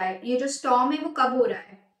कब होता है? ये जो storm है वो कब हो रहा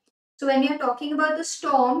है? So when you're talking about the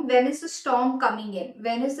storm, when is the storm coming in?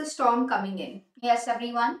 When is the storm coming in? Yes,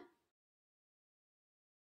 everyone.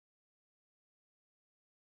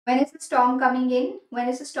 When is the storm coming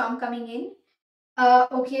in?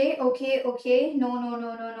 Okay. No.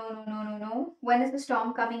 When is the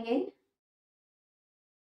storm coming in?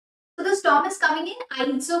 So the storm is coming in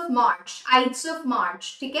Ides of March.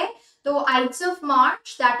 ठीक है? So Ides of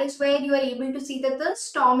March, that is where you are able to see that the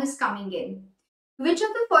storm is coming in. Which of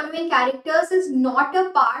the following characters is not a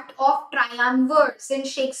part of triumvirs in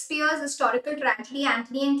Shakespeare's historical tragedy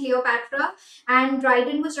Antony and Cleopatra? And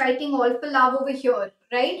Dryden was writing All for Love over here,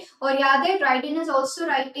 right? Or याद है, Dryden is also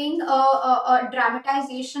writing a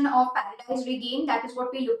dramatization of Paradise Regained. That is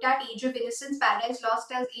what we looked at, Age of Innocence. Paradise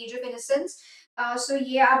Lost as Age of Innocence. So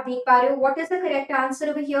ये आप देख पा रहे हो. What is the correct answer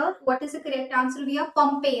over here?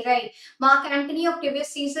 Pompey, right? Mark Antony, Octavius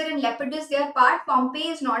Caesar, and Lepidus, they are part. Pompey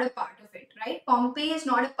is not a part of it, right? Pompey is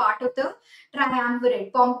not a part of the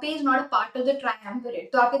triumvirate.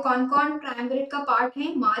 तो आपके कौन-कौन triumvirate का part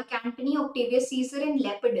है? Mark Antony, Octavius Caesar, and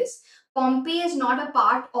Lepidus. Pompey is not a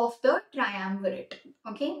part of the triumvirate.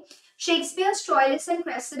 Okay. Shakespeare's Troilus and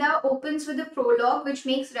Cressida opens with a prologue which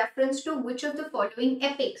makes reference to which of the following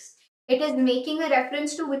epics? It is making a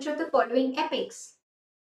reference to which of the following epics?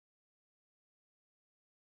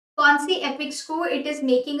 कौन सी epics को it is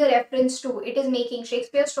making a reference to? It is making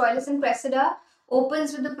Shakespeare's Troilus and Cressida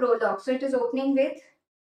opens with the prologue. So it is opening with,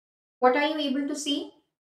 what are you able to see?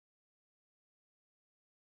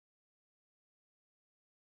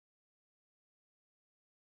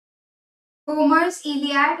 Homer's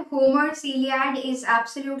Iliad is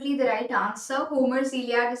absolutely the right answer. Homer's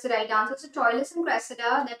Iliad is the right answer. So Troilus and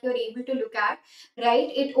Cressida that you're able to look at, right?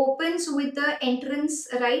 It opens with the entrance,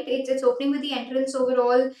 right? It's opening with the entrance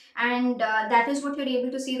overall, and that is what you're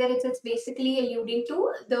able to see, that it's basically alluding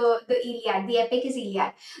to the Iliad. The epic is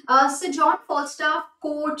Iliad. Sir John Falstaff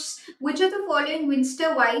quotes which of the following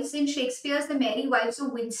Windsor wives in Shakespeare's The Merry Wives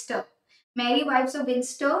of Windsor? Merry Wives of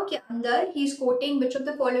Windsor के अंदर he is quoting which of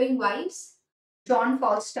the following wives? John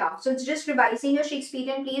फॉलस्टाफ. So it's just revising your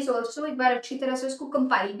Shakespearean place also. एक बार अच्छी तरह से उसको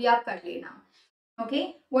compile भी आप कर लेना. Okay,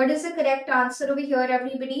 what is the correct answer over here,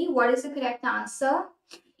 everybody? What is the correct answer?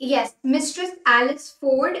 Yes, Mistress Alice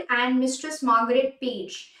Ford and Mistress Margaret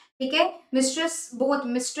Page. Okay, Mistress, both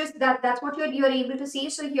Mistress, that's what you're able to see.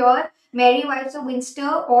 So here, Merry Wives of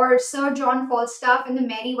Windsor or Sir John Falstaff and the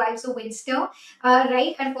Merry Wives of Windsor,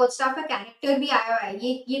 right? And Falstaff का character भी आया हुआ है.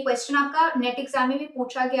 ये question आपका net exam में भी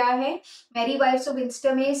पूछा गया है. Merry Wives of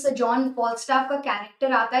Windsor में Sir John Falstaff का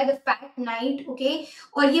character आता है, the Fat Knight. Okay,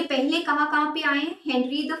 और ये पहले कहाँ कहाँ पे आए हैं?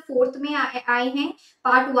 हेनरी द फोर्थ में आए हैं,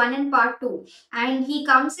 part 1 and part 2. And he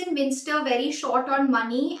comes in Windsor very short on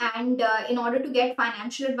money, and in order to get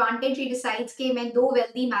financial advantage he decides कि मैं दो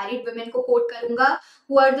wealthy married women को quote करूंगा.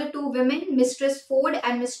 Who are the two women? Mistress Ford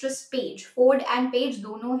and Mistress Page. Ford and Page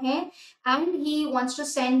दोनों हैं, and he wants to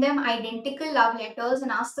send them identical love letters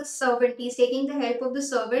and asks the servant, he's taking the help of the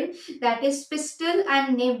servant, that is Pistol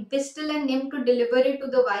and Nim to deliver it to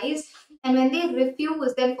the wives. And when they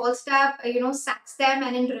refuse, then Falstaff, sacks them,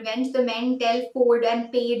 and in revenge, the men tell Ford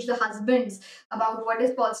and Page, the husbands, about what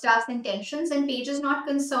is Falstaff's intentions. And Page is not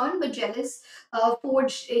concerned but jealous.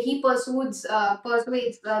 Ford, he persuades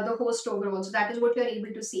the host overall. So that is what you are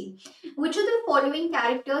able to see. Which of the following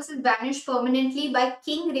characters is banished permanently by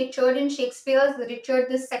King Richard in Shakespeare's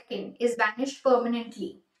Richard II? Is banished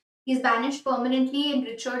permanently. He is banished permanently in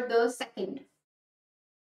Richard II.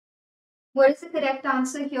 What is the correct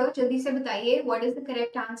answer here? जल्दी से बताइए. What is the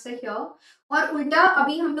correct answer here? और उल्टा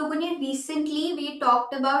अभी हम लोगों ने recently we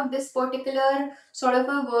talked about this particular sort of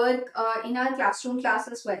a work in our classroom class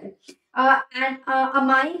as well. And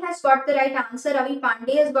Amai has got the right answer. Ravi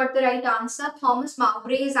Pandey has got the right answer. Thomas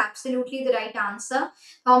Mowbray is absolutely the right answer.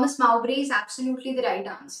 Thomas Mowbray is absolutely the right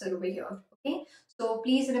answer over here. Okay. So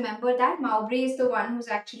please remember that Mowbray is the one who's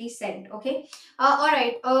actually sent. Okay. All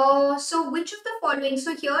right. So which of the following?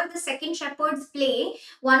 So here the Second Shepherd's play.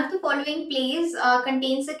 One of the following plays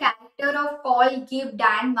contains a character of Paul, Give,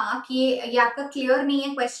 Dan, Mark. ये आपका clear नहीं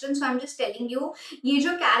है question, so I'm just telling you. ये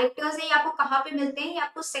जो characters हैं ये आपको कहाँ पे मिलते हैं? ये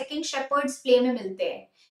आपको Second Shepherd's play में मिलते हैं.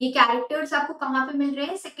 ये characters आपको कहाँ पे मिल रहे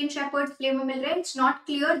हैं? Second Shepherd's play में मिल रहे हैं. It's not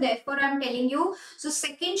clear, therefore I'm telling you. So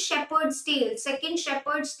Second Shepherd's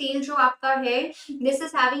Tale जो आपका है, this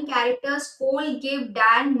is having characters Paul, Give,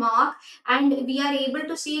 Dan, Mark, and we are able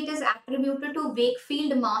to see it is attributed to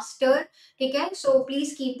Wakefield Master. Okay, so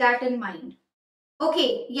please keep that in mind.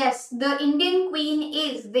 Okay, yes, the Indian Queen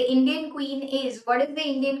is. What is the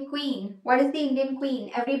Indian Queen? What is the Indian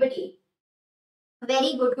Queen? Everybody.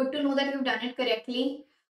 Very good. Good to know that you've done it correctly.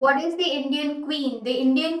 What is the Indian Queen? The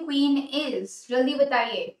Indian Queen is. जल्दी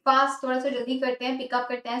बताइए. Fast थोड़ा सा जल्दी करते हैं. Pick up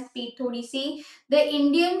करते हैं. Speed थोड़ी सी. The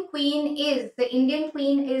Indian Queen is. The Indian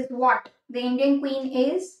Queen is what? The Indian Queen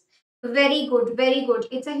is. Very good, very good.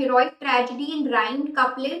 It's a heroic tragedy in rhymed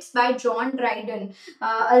couplets by John Dryden.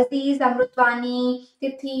 Aziz, Amrutwani,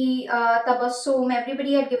 Tithi, Tabassum,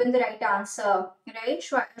 everybody had given the right answer, right?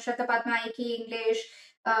 Shatapadma Aiki, English.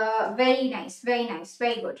 Very nice, very nice,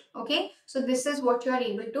 very good. Okay, so this is what you are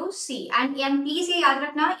able to see. And please ये याद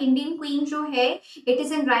रखना, Indian Queen जो है, it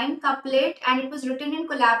is in rhymed couplet and it was written in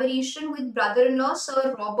collaboration with brother-in-law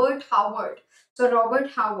Sir Robert Howard. So Robert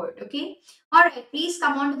Howard, okay. All right, please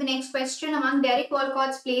come on to the next question. Among Derek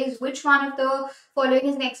Walcott's plays, which one of the following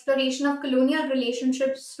is an exploration of colonial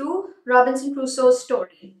relationships through Robinson Crusoe's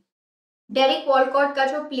story? Derek Walcott का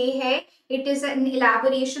जो play है, it is an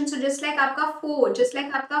elaboration. So just like आपका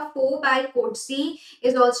Foe by Coetzee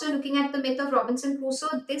is also looking at the myth of Robinson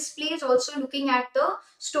Crusoe, this play is also looking at the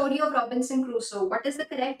story of Robinson Crusoe. What is the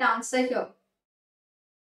correct answer here?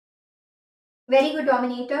 Very good,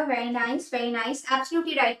 Dominator. Very nice. Very nice.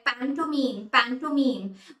 Absolutely right. Pantomime.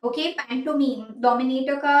 Pantomime. Okay, pantomime.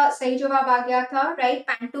 Dominator का सही जवाब आ गया था. Right?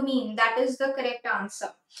 Pantomime. That is the correct answer.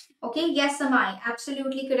 Okay. Yes, Samai.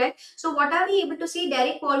 Absolutely correct. So, what are we able to see?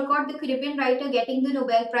 Derek Walcott, the Caribbean writer, getting the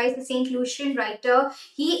Nobel Prize. The Saint Lucian writer.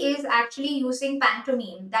 He is actually using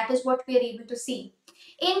pantomime. That is what we are able to see.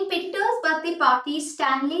 In Peter's birthday party,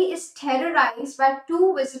 Stanley is terrorized by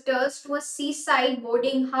two visitors to a seaside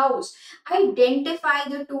boarding house. Identify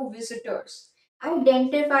the two visitors.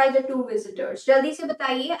 Identify the two visitors. जल्दी से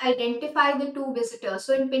बताइए. Identify the two visitors.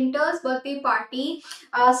 So in Pinter's birthday party,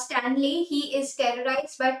 Stanley, he is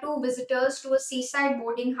terrorized by two visitors to a seaside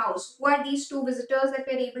boarding house. Who are these two visitors that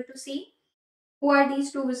we're able to see? Who are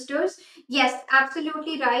these two visitors? Yes,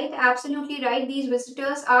 absolutely right. Absolutely right. These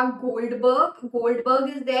visitors are Goldberg. Goldberg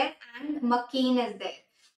is there and McCain is there.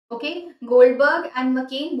 Okay, Goldberg and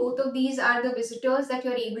McCain, both of these are the visitors that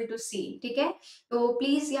you're able to see. Okay, so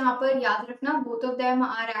please यहाँ पर याद रखना, both of them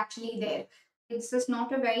are actually there. This is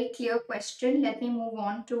not a very clear question. Let me move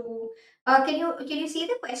on to. Can you see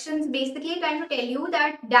the questions? Basically, trying to tell you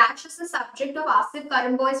that Dash is the subject of Asif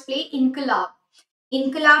Karamboy's play Inqilab.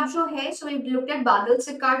 Inqilab जो है, so we've looked at Badal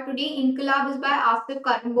Sikar today. Inqilab is by Asif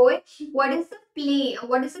Karamboy. What is the play?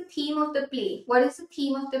 What is the theme of the play? What is the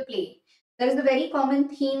theme of the play? There is a very common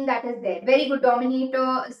theme that is there. Very good,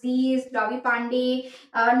 Dominator, Aziz, Ravi Pandey.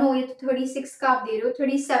 No, ये तो 36 का आप दे रहे हो,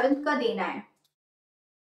 37 का देना है.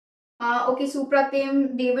 Okay,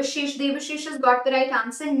 Supratim, Devashish has got the right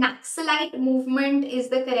answer. Naxalite movement is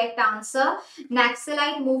the correct answer.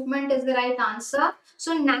 Naxalite movement is the right answer.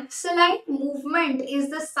 So, Naxalite movement is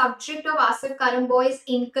the subject of Asif Karamboy's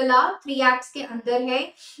Inqilab. 3 acts के अंदर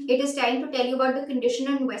है. It is trying to tell you about the condition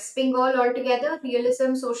in West Bengal altogether.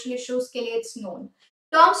 Realism, social issues के लिए it's known.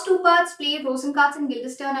 Tom's two parts play Rosencrantz and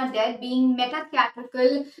Guildenstern are dead, being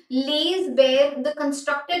meta-theatrical, lays bare the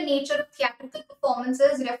constructed nature of theatrical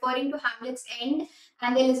performances, referring to Hamlet's end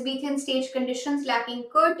and the Elizabethan stage conditions lacking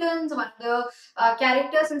curtains. One of the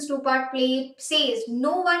characters in two-part play says,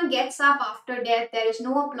 "No one gets up after death. There is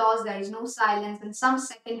no applause. There is no silence. And some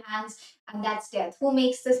second hands, and that's death." Who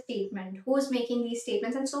makes the statement? Who's making these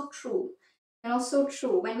statements? And so true. So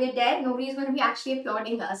true. When we're dead, nobody is going to be actually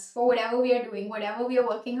applauding us for whatever we are doing, whatever we are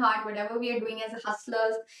working hard, whatever we are doing as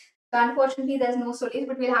hustlers. So unfortunately, there's no solace,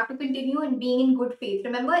 but we'll have to continue in being in good faith.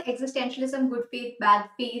 Remember, existentialism, good faith, bad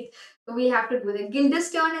faith. So we'll have to do that.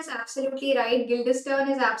 Guildenstern is absolutely right. Guildenstern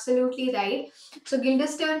is absolutely right. So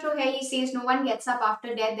Guildenstern, he says, no one gets up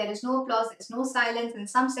after death. There is no applause. There's no silence, and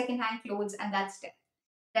some second-hand clothes, and that's death.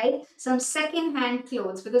 Right, some second-hand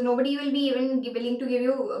clothes, because nobody will be even willing to give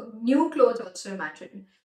you new clothes also, imagine.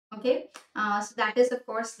 Okay, so that is of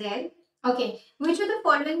course there. Okay, which of the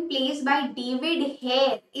following plays by David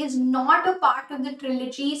Hare is not a part of the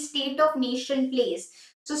trilogy State of Nation plays?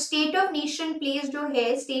 So State of Nation plays जो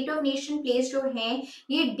है, State of Nation plays जो है,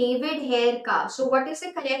 ये David Hare का. So what is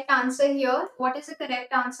the correct answer here? What is the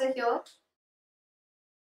correct answer here?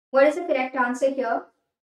 What is the correct answer here?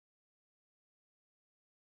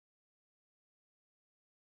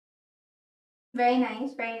 Very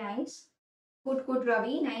nice, very nice. Good,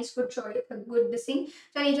 Ravi. Nice, good choice. Good listening.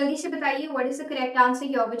 चलिए जल्दी से बताइए, what is the correct answer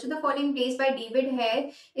here? Which of the following plays by David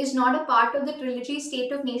Hare is not a part of the trilogy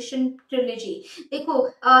State of Nation trilogy? देखो,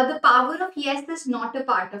 the power of yes is not a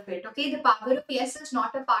part of it. Okay, the power of yes is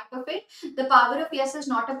not a part of it. The power of yes is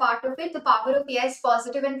not a part of it. The power of yes,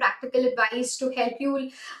 positive and practical advice to help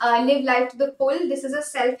you live life to the full. This is a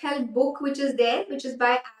self-help book which is there, which is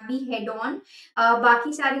by Abby Hedon.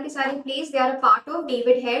 बाकी सारे के सारे plays, they are a part of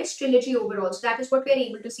David Hare's trilogy overall. So that is what we are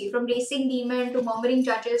able to see, from Racing Demon to Murmuring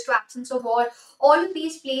Judges to Absence of War. All of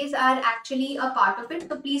these plays are actually a part of it.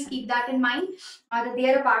 So please keep that in mind, that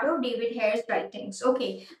they are a part of David Hare's writings.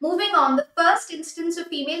 Okay, moving on. The first instance of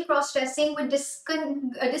female cross-dressing with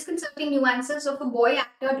disconcerting nuances of a boy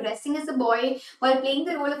actor dressing as a boy while playing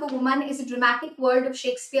the role of a woman is a dramatic world of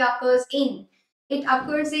Shakespeare occurs in. It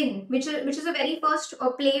occurs in, which is the very first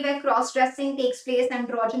play where cross-dressing takes place,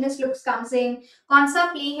 androgynous looks comes in. कौन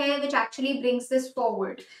सा play है which actually brings this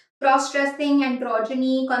forward? Cross-dressing,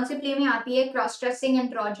 androgyny, कौन से play में आती है? Cross-dressing,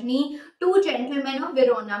 androgyny, Two Gentlemen of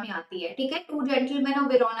Verona में आती है, ठीक है? Two Gentlemen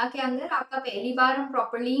of Verona के अंदर आपका पहली बार हम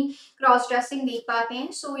properly cross-dressing देख पाते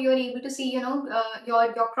हैं. So you're able to see,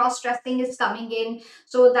 your cross-dressing is coming in.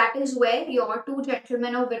 So that is where your Two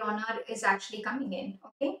Gentlemen of Verona is actually coming in.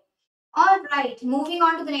 Okay. All right, moving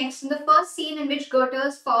on to the next. In the first scene in which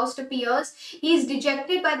Goethe's Faust appears, he is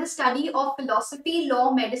dejected by the study of philosophy,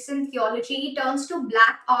 law, medicine, theology. He turns to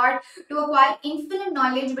black art to acquire infinite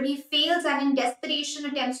knowledge, but he fails and in desperation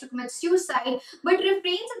attempts to commit suicide, but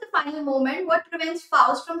refrains at the final moment. What prevents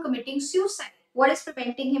Faust from committing suicide? What is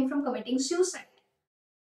preventing him from committing suicide?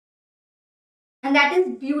 And that is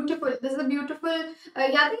beautiful. This is a beautiful,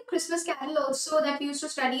 yeah, the Christmas Carol also that we used to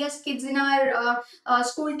study as kids in our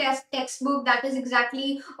school textbook. That is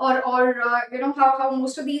exactly, or you know how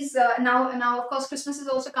most of these now of course Christmas is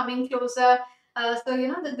also coming closer. So you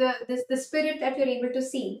know the spirit that you're able to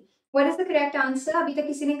see. What is the correct answer? अभी तक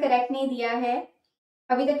किसी ने correct नहीं दिया है.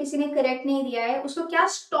 अभी तक किसी ने correct नहीं दिया है. उसको क्या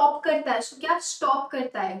stop करता है? उसको क्या stop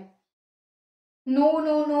करता है? No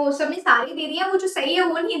no no. सबने सारे दे दिया. वो जो सही है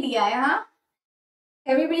वो नहीं दिया है. हाँ.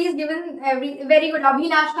 Everybody is given very good.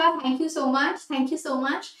 Abhilasha, thank you so much. Thank you so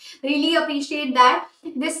much. Really appreciate that.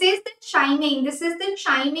 This is the chiming. This is the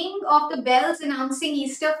chiming of the bells announcing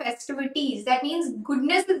Easter festivities. That means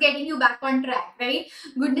goodness is getting you back on track, right?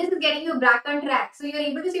 Goodness is getting you back on track. So you're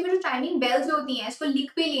able to see जो chiming bells होती हैं, इसको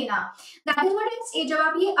लिख पे लेना. That is what I say. जब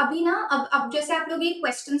आप ये अभी ना अब जैसे आप लोग ये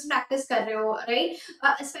questions practice कर रहे हो, right?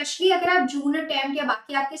 Especially अगर आप जून अटेम्प्ट या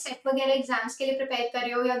बाकी आपके सेट वगैरह एग्जाम्स के लिए प्रिपेयर कर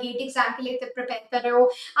रहे हो या गेट एग्जाम के लिए प्रिपेयर कर रहे हो,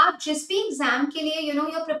 आप जिस भी एग्जाम के लिए you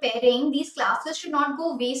your preparing, these classes should not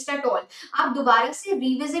go waste at all. आप दोबारा से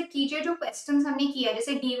रिविजिट कीजिए जो क्वेश्चंस हमने किया,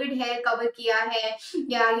 जैसे डेविड हेयर कवर किया है,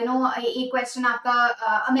 या एक क्वेश्चन आपका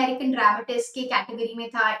अमेरिकन ड्रामेटिस्ट के कैटेगरी में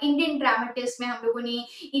था, इंडियन ड्रामेटिस्ट में हम लोगों ने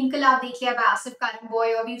इनकलाब देख लिया बाय आसिफ कारन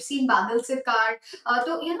बॉय, और वी हैव सीन बादल सिरकार.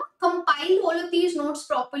 तो compile all of these notes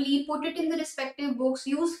properly, put it in the respective books,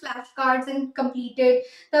 use flashcards and complete it.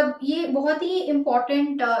 तब ये बहुत ही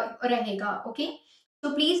important रहेगा. Okay,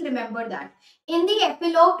 so please remember that. In the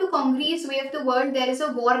epilogue to Congreve's Way of the World, there is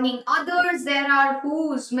a warning. Others there are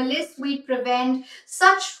whose malice we prevent,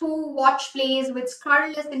 such who watch plays with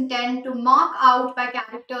scurrilous intent to mark out by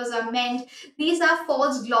characters are meant. These are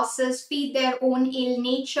false glosses, feed their own ill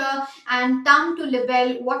nature, and tongue to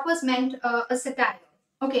libel what was meant a satire.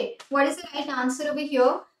 Okay, what is the right answer over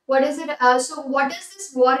here? What is it? So what does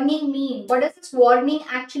this warning mean? What does this warning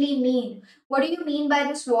actually mean? What do you mean by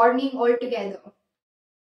this warning altogether?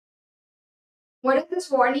 What does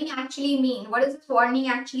this warning actually mean? What does this warning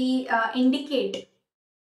actually indicate?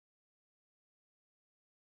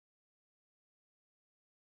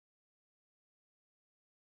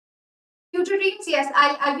 Future dreams, yes.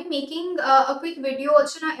 I'll be making a quick video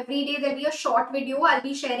also now. Every day there'll be a short video I'll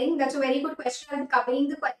be sharing. That's a very good question. I'll be covering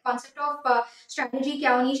the concept of strategy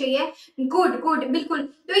क्या होनी चाहिए. Good, good, बिल्कुल.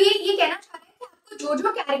 तो ये कहना चाह रहे हैं कि आपको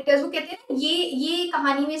जो कैरेक्टर्स, वो कहते हैं ना, ये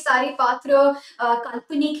कहानी में सारे पात्र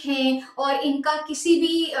काल्पनिक हैं और इनका किसी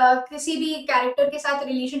भी कैरेक्टर के साथ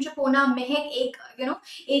रिलेशनशिप होना महज एक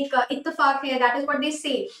एक इत्तेफाक है. दैट इज व्हाट दे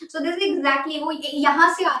से. सो दिस इज एग्जैक्टली वो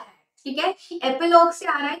यहाँ से आ रहा है. ठीक है, एपिलॉग से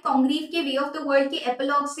आ रहा है. कॉन्ग्रीव के वे ऑफ द वर्ल्ड के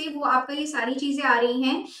एपिलॉग से वो आपका ये सारी चीजें आ रही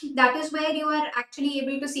हैं. That is where you are actually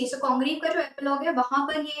able to C. So Congreve का जो एपिलॉग है वहां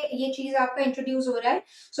पर ये चीज आपका इंट्रोड्यूस हो रहा है.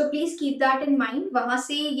 So please keep that in mind. वहां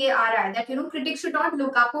से ये आ रहा है that critics should not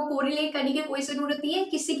look. आपको कोरिलेट करने की कोई जरूरत नहीं है,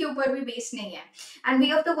 किसी के ऊपर भी बेस नहीं है. And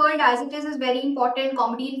way of the world as it is very important.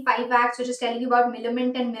 Comedy in 5 acts, which is telling you about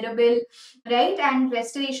Millamant and Mirabelle, right? And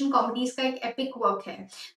restoration comedies का एक epic work है.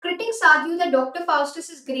 Critics argue that Dr.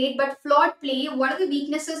 Faustus is great but flawed play. What are the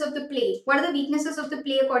weaknesses of the play? What are the weaknesses of the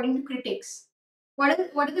play according to critics? What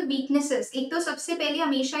are the weaknesses? एक तो सबसे पहले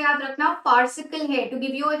हमेशा याद रखना farcical है. To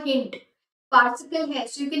give you a hint, farcical है.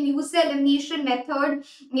 So you can use the elimination method.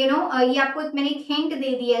 ये आपको मैंने एक hint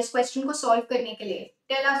दे दिया है इस question को solve करने के लिए.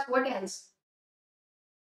 Tell us what else.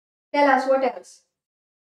 Tell us what else.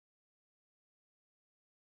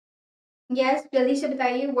 Yes, जल्दी से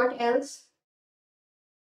बताइए what else.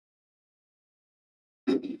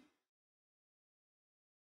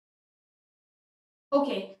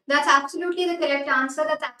 Okay, that's absolutely the correct answer.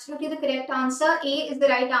 That's absolutely the correct answer. A is the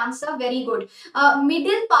right answer. Very good.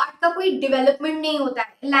 Middle part का कोई development नहीं होता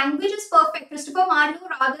है. Language is perfect. Christopher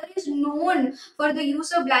Marlowe rather is known for the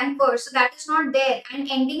use of blank verse, so that is not there.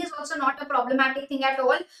 And ending is also not a problematic thing at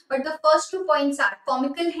all. But the first 2 points are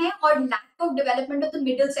comical है और lack of development of the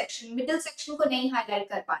middle section. Middle section को नहीं highlight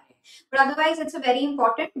कर पा रहे. But otherwise, it's a very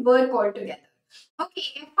important work altogether. Okay,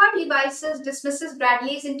 F.R. Levi's dismisses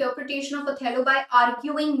Bradley's interpretation of Othello by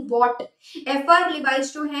arguing what? F.R.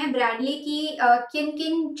 Levi's जो हैं Bradley की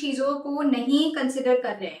किन चीजों को नहीं consider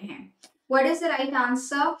कर रहे हैं. What is the right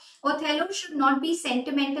answer? Othello should not be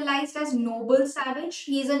sentimentalized as noble savage.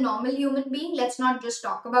 He is a normal human being. Let's not just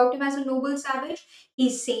talk about him as a noble savage. He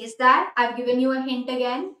says that. I've given you a hint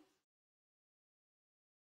again.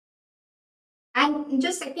 And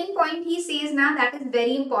just second point he says now that is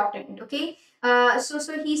very important. Okay. So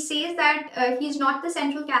he says that he's not the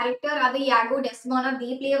central character. Rather, Iago, Desdemona,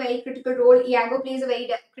 they play a very critical role. Iago plays a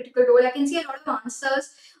very critical role. I can see a lot of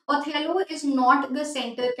answers. Othello is not the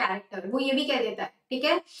center character. वो ये भी कह देता है, ठीक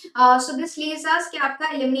है? So this leaves us कि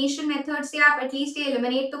आपका elimination method से आप at least ये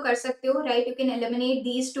eliminate तो कर सकते हो, right? You can eliminate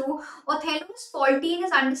these two. Othello is faulty in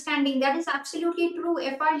his understanding. That is absolutely true.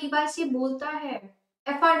 F.R. Levi बोलता है.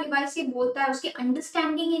 एफआर लिवाइसी बोलता है, उसकी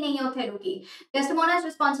अंडरस्टैंडिंग ही नहीं है ओथेलो की. Desdemona is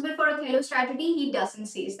responsible for Othello's tragedy. He doesn't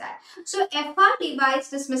say that. So F.R. Levi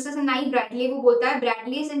dismisses and I Bradley वो बोलता है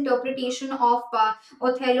Bradley's interpretation of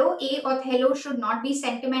Othello. A. Othello should not be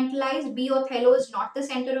sentimentalized. B. Othello is not the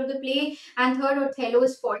center of the play. And third, Othello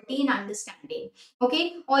is faulty in understanding.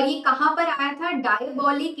 Okay. और ये कहाँ पर आया था?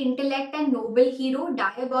 Diabolic intellect and noble hero.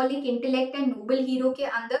 Diabolic intellect and noble hero के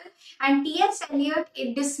अंदर. And T.S. Eliot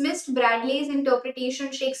dismissed Bradley's interpretation,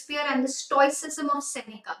 Shakespeare and the Stoicism of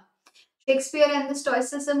Seneca. Shakespeare and the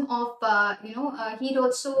Stoicism of he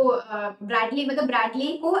also Bradley, मतलब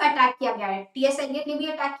Bradley को attack किया गया है. T.S. Eliot ने भी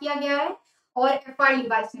attack किया गया है और F.R.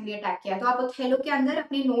 Levi ने भी अटैक किया. तो आप ओथेलो के अंदर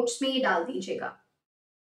अपने नोट्स में ये डाल दीजिएगा.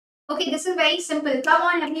 Okay, this is very simple. Come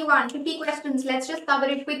on, everyone. 50 questions. Let's just cover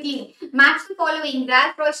it quickly. Match the following.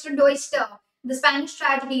 Ralph Roister Doister, The Spanish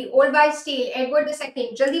Tragedy, Old Wives' Tale, Edward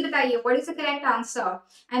II. Jaldi bataiye, what is the correct answer?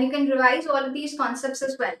 And you can revise all of these concepts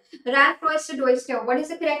as well. Ralph Roister Doister, what is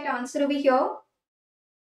the correct answer over here?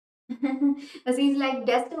 Aziz like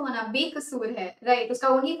Desdemona बेकसूर है, right. उसका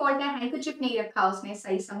only fault है handkerchief नहीं रखा उसने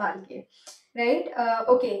सही संभाल के, right?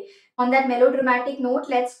 Okay, on that melodramatic note,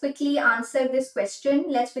 let's quickly answer this question.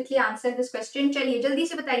 चलिए जल्दी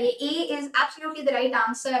से बताइए. A is absolutely the right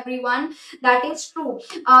answer, everyone. That is true.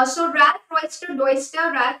 So Ralph Roister Doister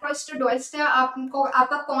आपको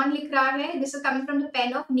आपका कौन लिख रहा है? This is coming from the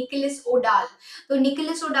pen of Nicholas O'Dall. तो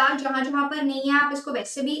Nicholas O'Dall जहां जहां पर नहीं है आप इसको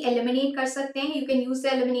वैसे भी eliminate कर सकते हैं. You can use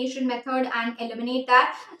the elimination method and eliminate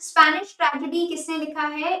that. Spanish Tragedy किसने लिखा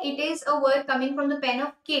है? It is a work coming from the pen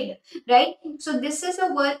of Kidd, right? So this is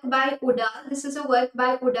a work by O'Dall. This is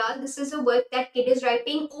a work that Kidd is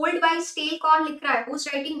writing. Old Wives' Tale कौन लिख रहा है? Who's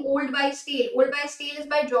writing Old Wives' Tale? Old Wives' Tale is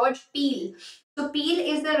by George Peele. So Peele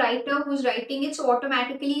is the writer who's writing it. So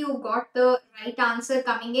automatically you got the right answer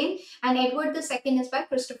coming in. And Edward II is by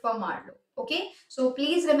Christopher Marlowe. Okay. So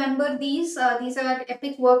please remember these. These are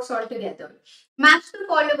epic works altogether. Match the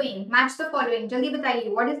following. Jaldi bataiye.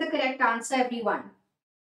 What is the correct answer, everyone?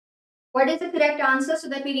 What is the correct answer so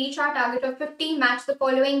that we reach our target of 50? Match the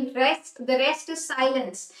following. The rest is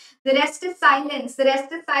silence. The rest is silence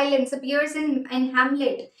appears in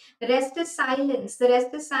Hamlet. The rest is silence,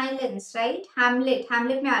 right? Hamlet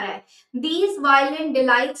mein aa raha hai. These violent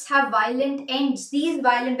delights have violent ends.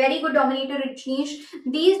 Very good Dominator Rajneesh.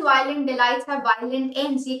 These violent delights have violent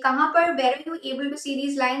ends. Ye kahan par, where are you able to see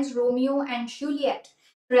these lines? Romeo and Juliet.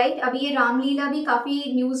 Right. अभी ये रामलीला भी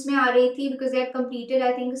काफी news में आ रही थी because they had completed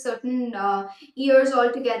I think certain years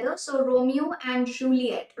altogether. So Romeo and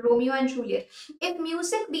Juliet. If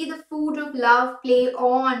music be the food of love, play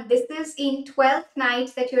on. This is in 12th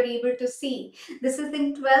Night that you're able to see.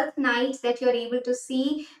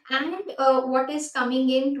 And what is coming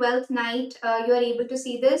in 12th Night, you are able to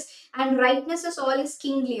see this. And rightness is all is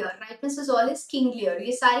kinglier.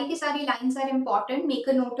 ये सारी की सारी lines are important. Make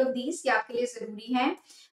a note of these. ये आपके लिए जरूरी है.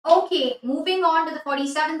 Okay, moving on to the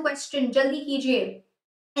 47th question. Jaldi kijiye.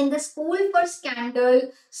 In the school for scandal,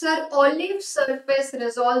 Sir Olive Surface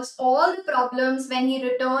resolves all the problems when he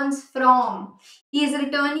returns from. He is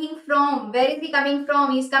returning from. Where is he coming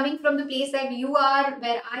from? He is coming from the place that you are,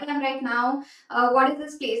 where I am right now. What is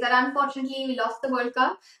this place? That unfortunately we lost the World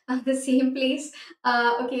Cup. The same place.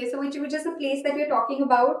 Okay, so which is the place that we are talking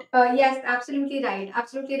about? Yes, absolutely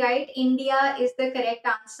right. India is the correct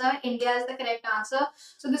answer.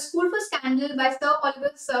 So the School for Scandal by Sir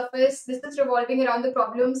Oliver Surface. This is revolving around the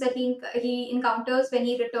problems that he encounters when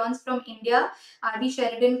he returns from India. R.B.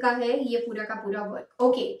 Sheridan का है ये पूरा का पूरा work.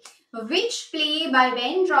 Okay. Which play by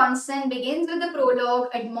Ben Jonson begins with the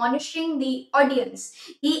prologue admonishing the audience?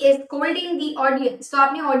 He is scolding the audience. तो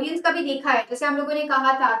आपने audience का भी देखा है. जैसे हम लोगों ने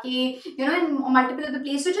कहा था कि in multiple of the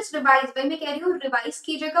plays. So just revise. भाई मैं कह रही हूँ revise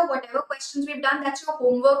कीजिएगा. Whatever questions we've done, that's your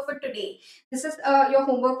homework for today. This is your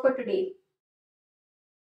homework for today.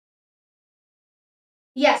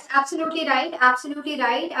 Yes, absolutely right.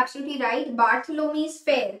 Bartholomew's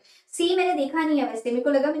Fair. C मैंने देखा नहीं है वैसे. मेरे को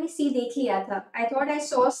लगा मैंने C देख लिया था. I thought I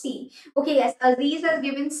saw C. Okay, yes. Aziz has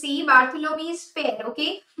given C. Bartholomew's Fair.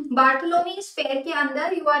 Okay. Bartholomew's Fair के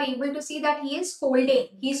अंदर you are able to see that he is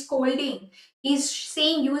scolding. He's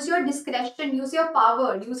saying use your discretion, use your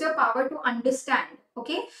power to understand.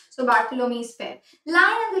 Okay, so Bartholomew's Fair.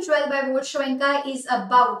 Lion and the Jewel by Volshoenka is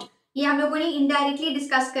about, ये हम लोगों ने indirectly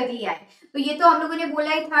discuss कर लिया है. तो ये तो हम लोगों ने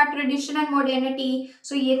बोला ही था, ट्रेडिशन एंड मॉडर्निटी.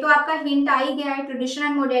 सो ये तो आपका हिंट आ ही गया है. Tradition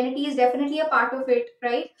and modernity is definitely a part of it,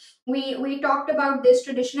 right. we talked about this,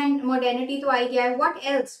 tradition and modernity तो आ ही गया है.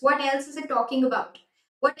 what else is it talking about?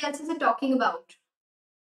 what else is it talking about?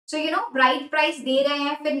 So you know, bright price दे रहे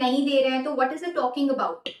हैं फिर नहीं दे रहे हैं, तो what is it talking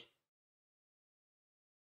about?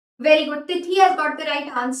 Very good. Tithi has got the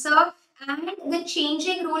right answer. And the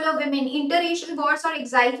changing role of women, interracial wars और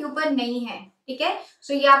exile के ऊपर नहीं है, ठीक है.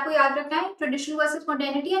 So ये आपको याद रखना है, tradition versus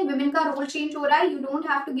modernity and women का role change हो रहा है. You don't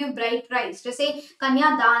have to give bride price. जैसे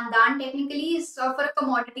कन्यादान, दान technically is for a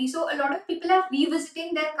commodity. So a lot of people are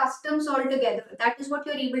revisiting their customs altogether. That is what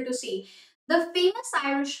you're able to see. The famous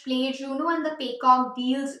Irish play Juno and the Peacock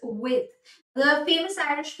deals with. The famous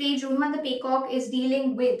Irish play Juno and the Peacock is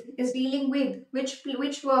dealing with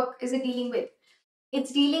which work is it dealing with?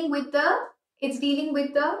 It's dealing with the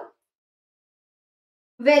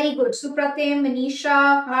very good. Supratim,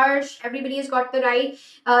 Manisha, Harsh, everybody has got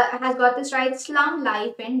this right. Slum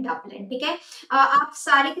life in Dublin. ठीक है. आप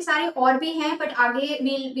सारे के सारे और भी हैं, but आगे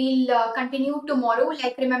we'll continue tomorrow.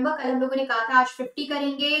 Like remember कल हम लोगों ने कहा था आज 50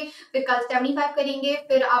 करेंगे, फिर कल 75 करेंगे,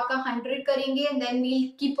 फिर आपका 100 करेंगे, and then we'll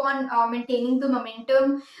keep on maintaining the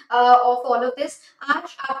momentum of all of this.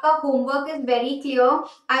 आज आपका homework is very clear.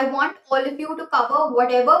 I want all of you to cover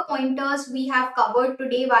whatever pointers we have covered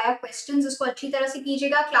today via questions. इसको अच्छी तरह से कीजिएगा.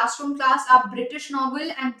 Classroom class आप British novel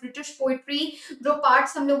and British poetry जो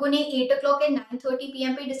parts हम लोगों ने 8 o'clock एंड 9:30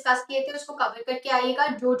 PM पे डिस्कस किए थे उसको कवर करके आइएगा.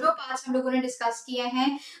 जो पार्ट्स हम लोगों ने डिस्कस किए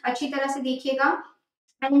हैं अच्छी तरह से देखिएगा.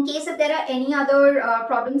 And in case if there are any other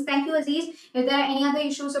problems, thank you Aziz. If there are any other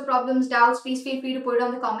issues or problems, doubts, please feel free to put it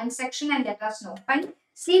on the comment section and let us know. Fine.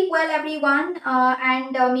 Sleep well, everyone,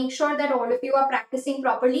 and make sure that all of you are practicing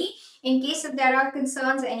properly. In case if there are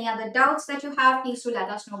concerns, any other doubts that you have, please do let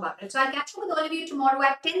us know about it. So I'll catch up with all of you tomorrow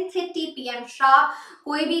at 10:30 PM sharp.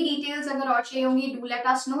 कोई भी details अगर और चाहिए होंगी, do let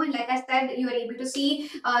us know. And like I said, you are able to see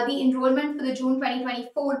the enrollment for the June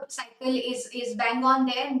 2024 cycle is bang on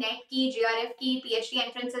there. NET की, JRF की, PhD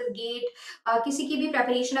entrances, GATE, किसी की भी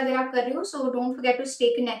preparation अगर आप कर रहे हो, so don't forget to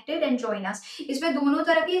stay connected and join us. इसमें दोनों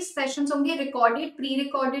तरह के sessions होंगे, recorded,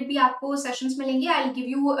 pre-recorded भी आपको sessions मिलेंगे. I'll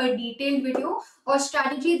give you a detailed video और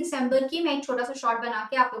strategy दिसंबर की मैं एक छोटा सा short बना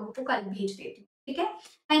के आप लोगों को कल भेज देती हूँ, ठीक है.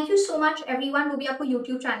 Thank you so much everyone. वो भी आपको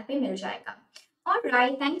YouTube channel पे मिल जाएगा. All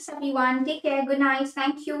right, thanks everyone. Take care. Good night.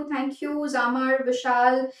 Thank you, Zamar,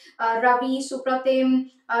 Vishal, Ravi, Supratim,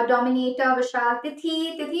 Dominator, Vishal,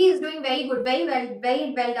 Tithi is doing very good, very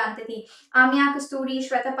well done, Tithi. Amya, Kasturi,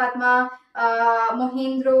 Shweta Padma,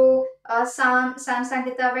 Mohindro, Sam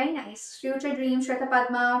Sangita, very nice. Future Dream, Shweta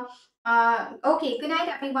Padma. Okay, good night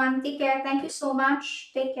everyone. Take care. Thank you so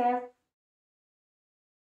much. Take care.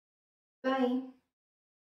 Bye.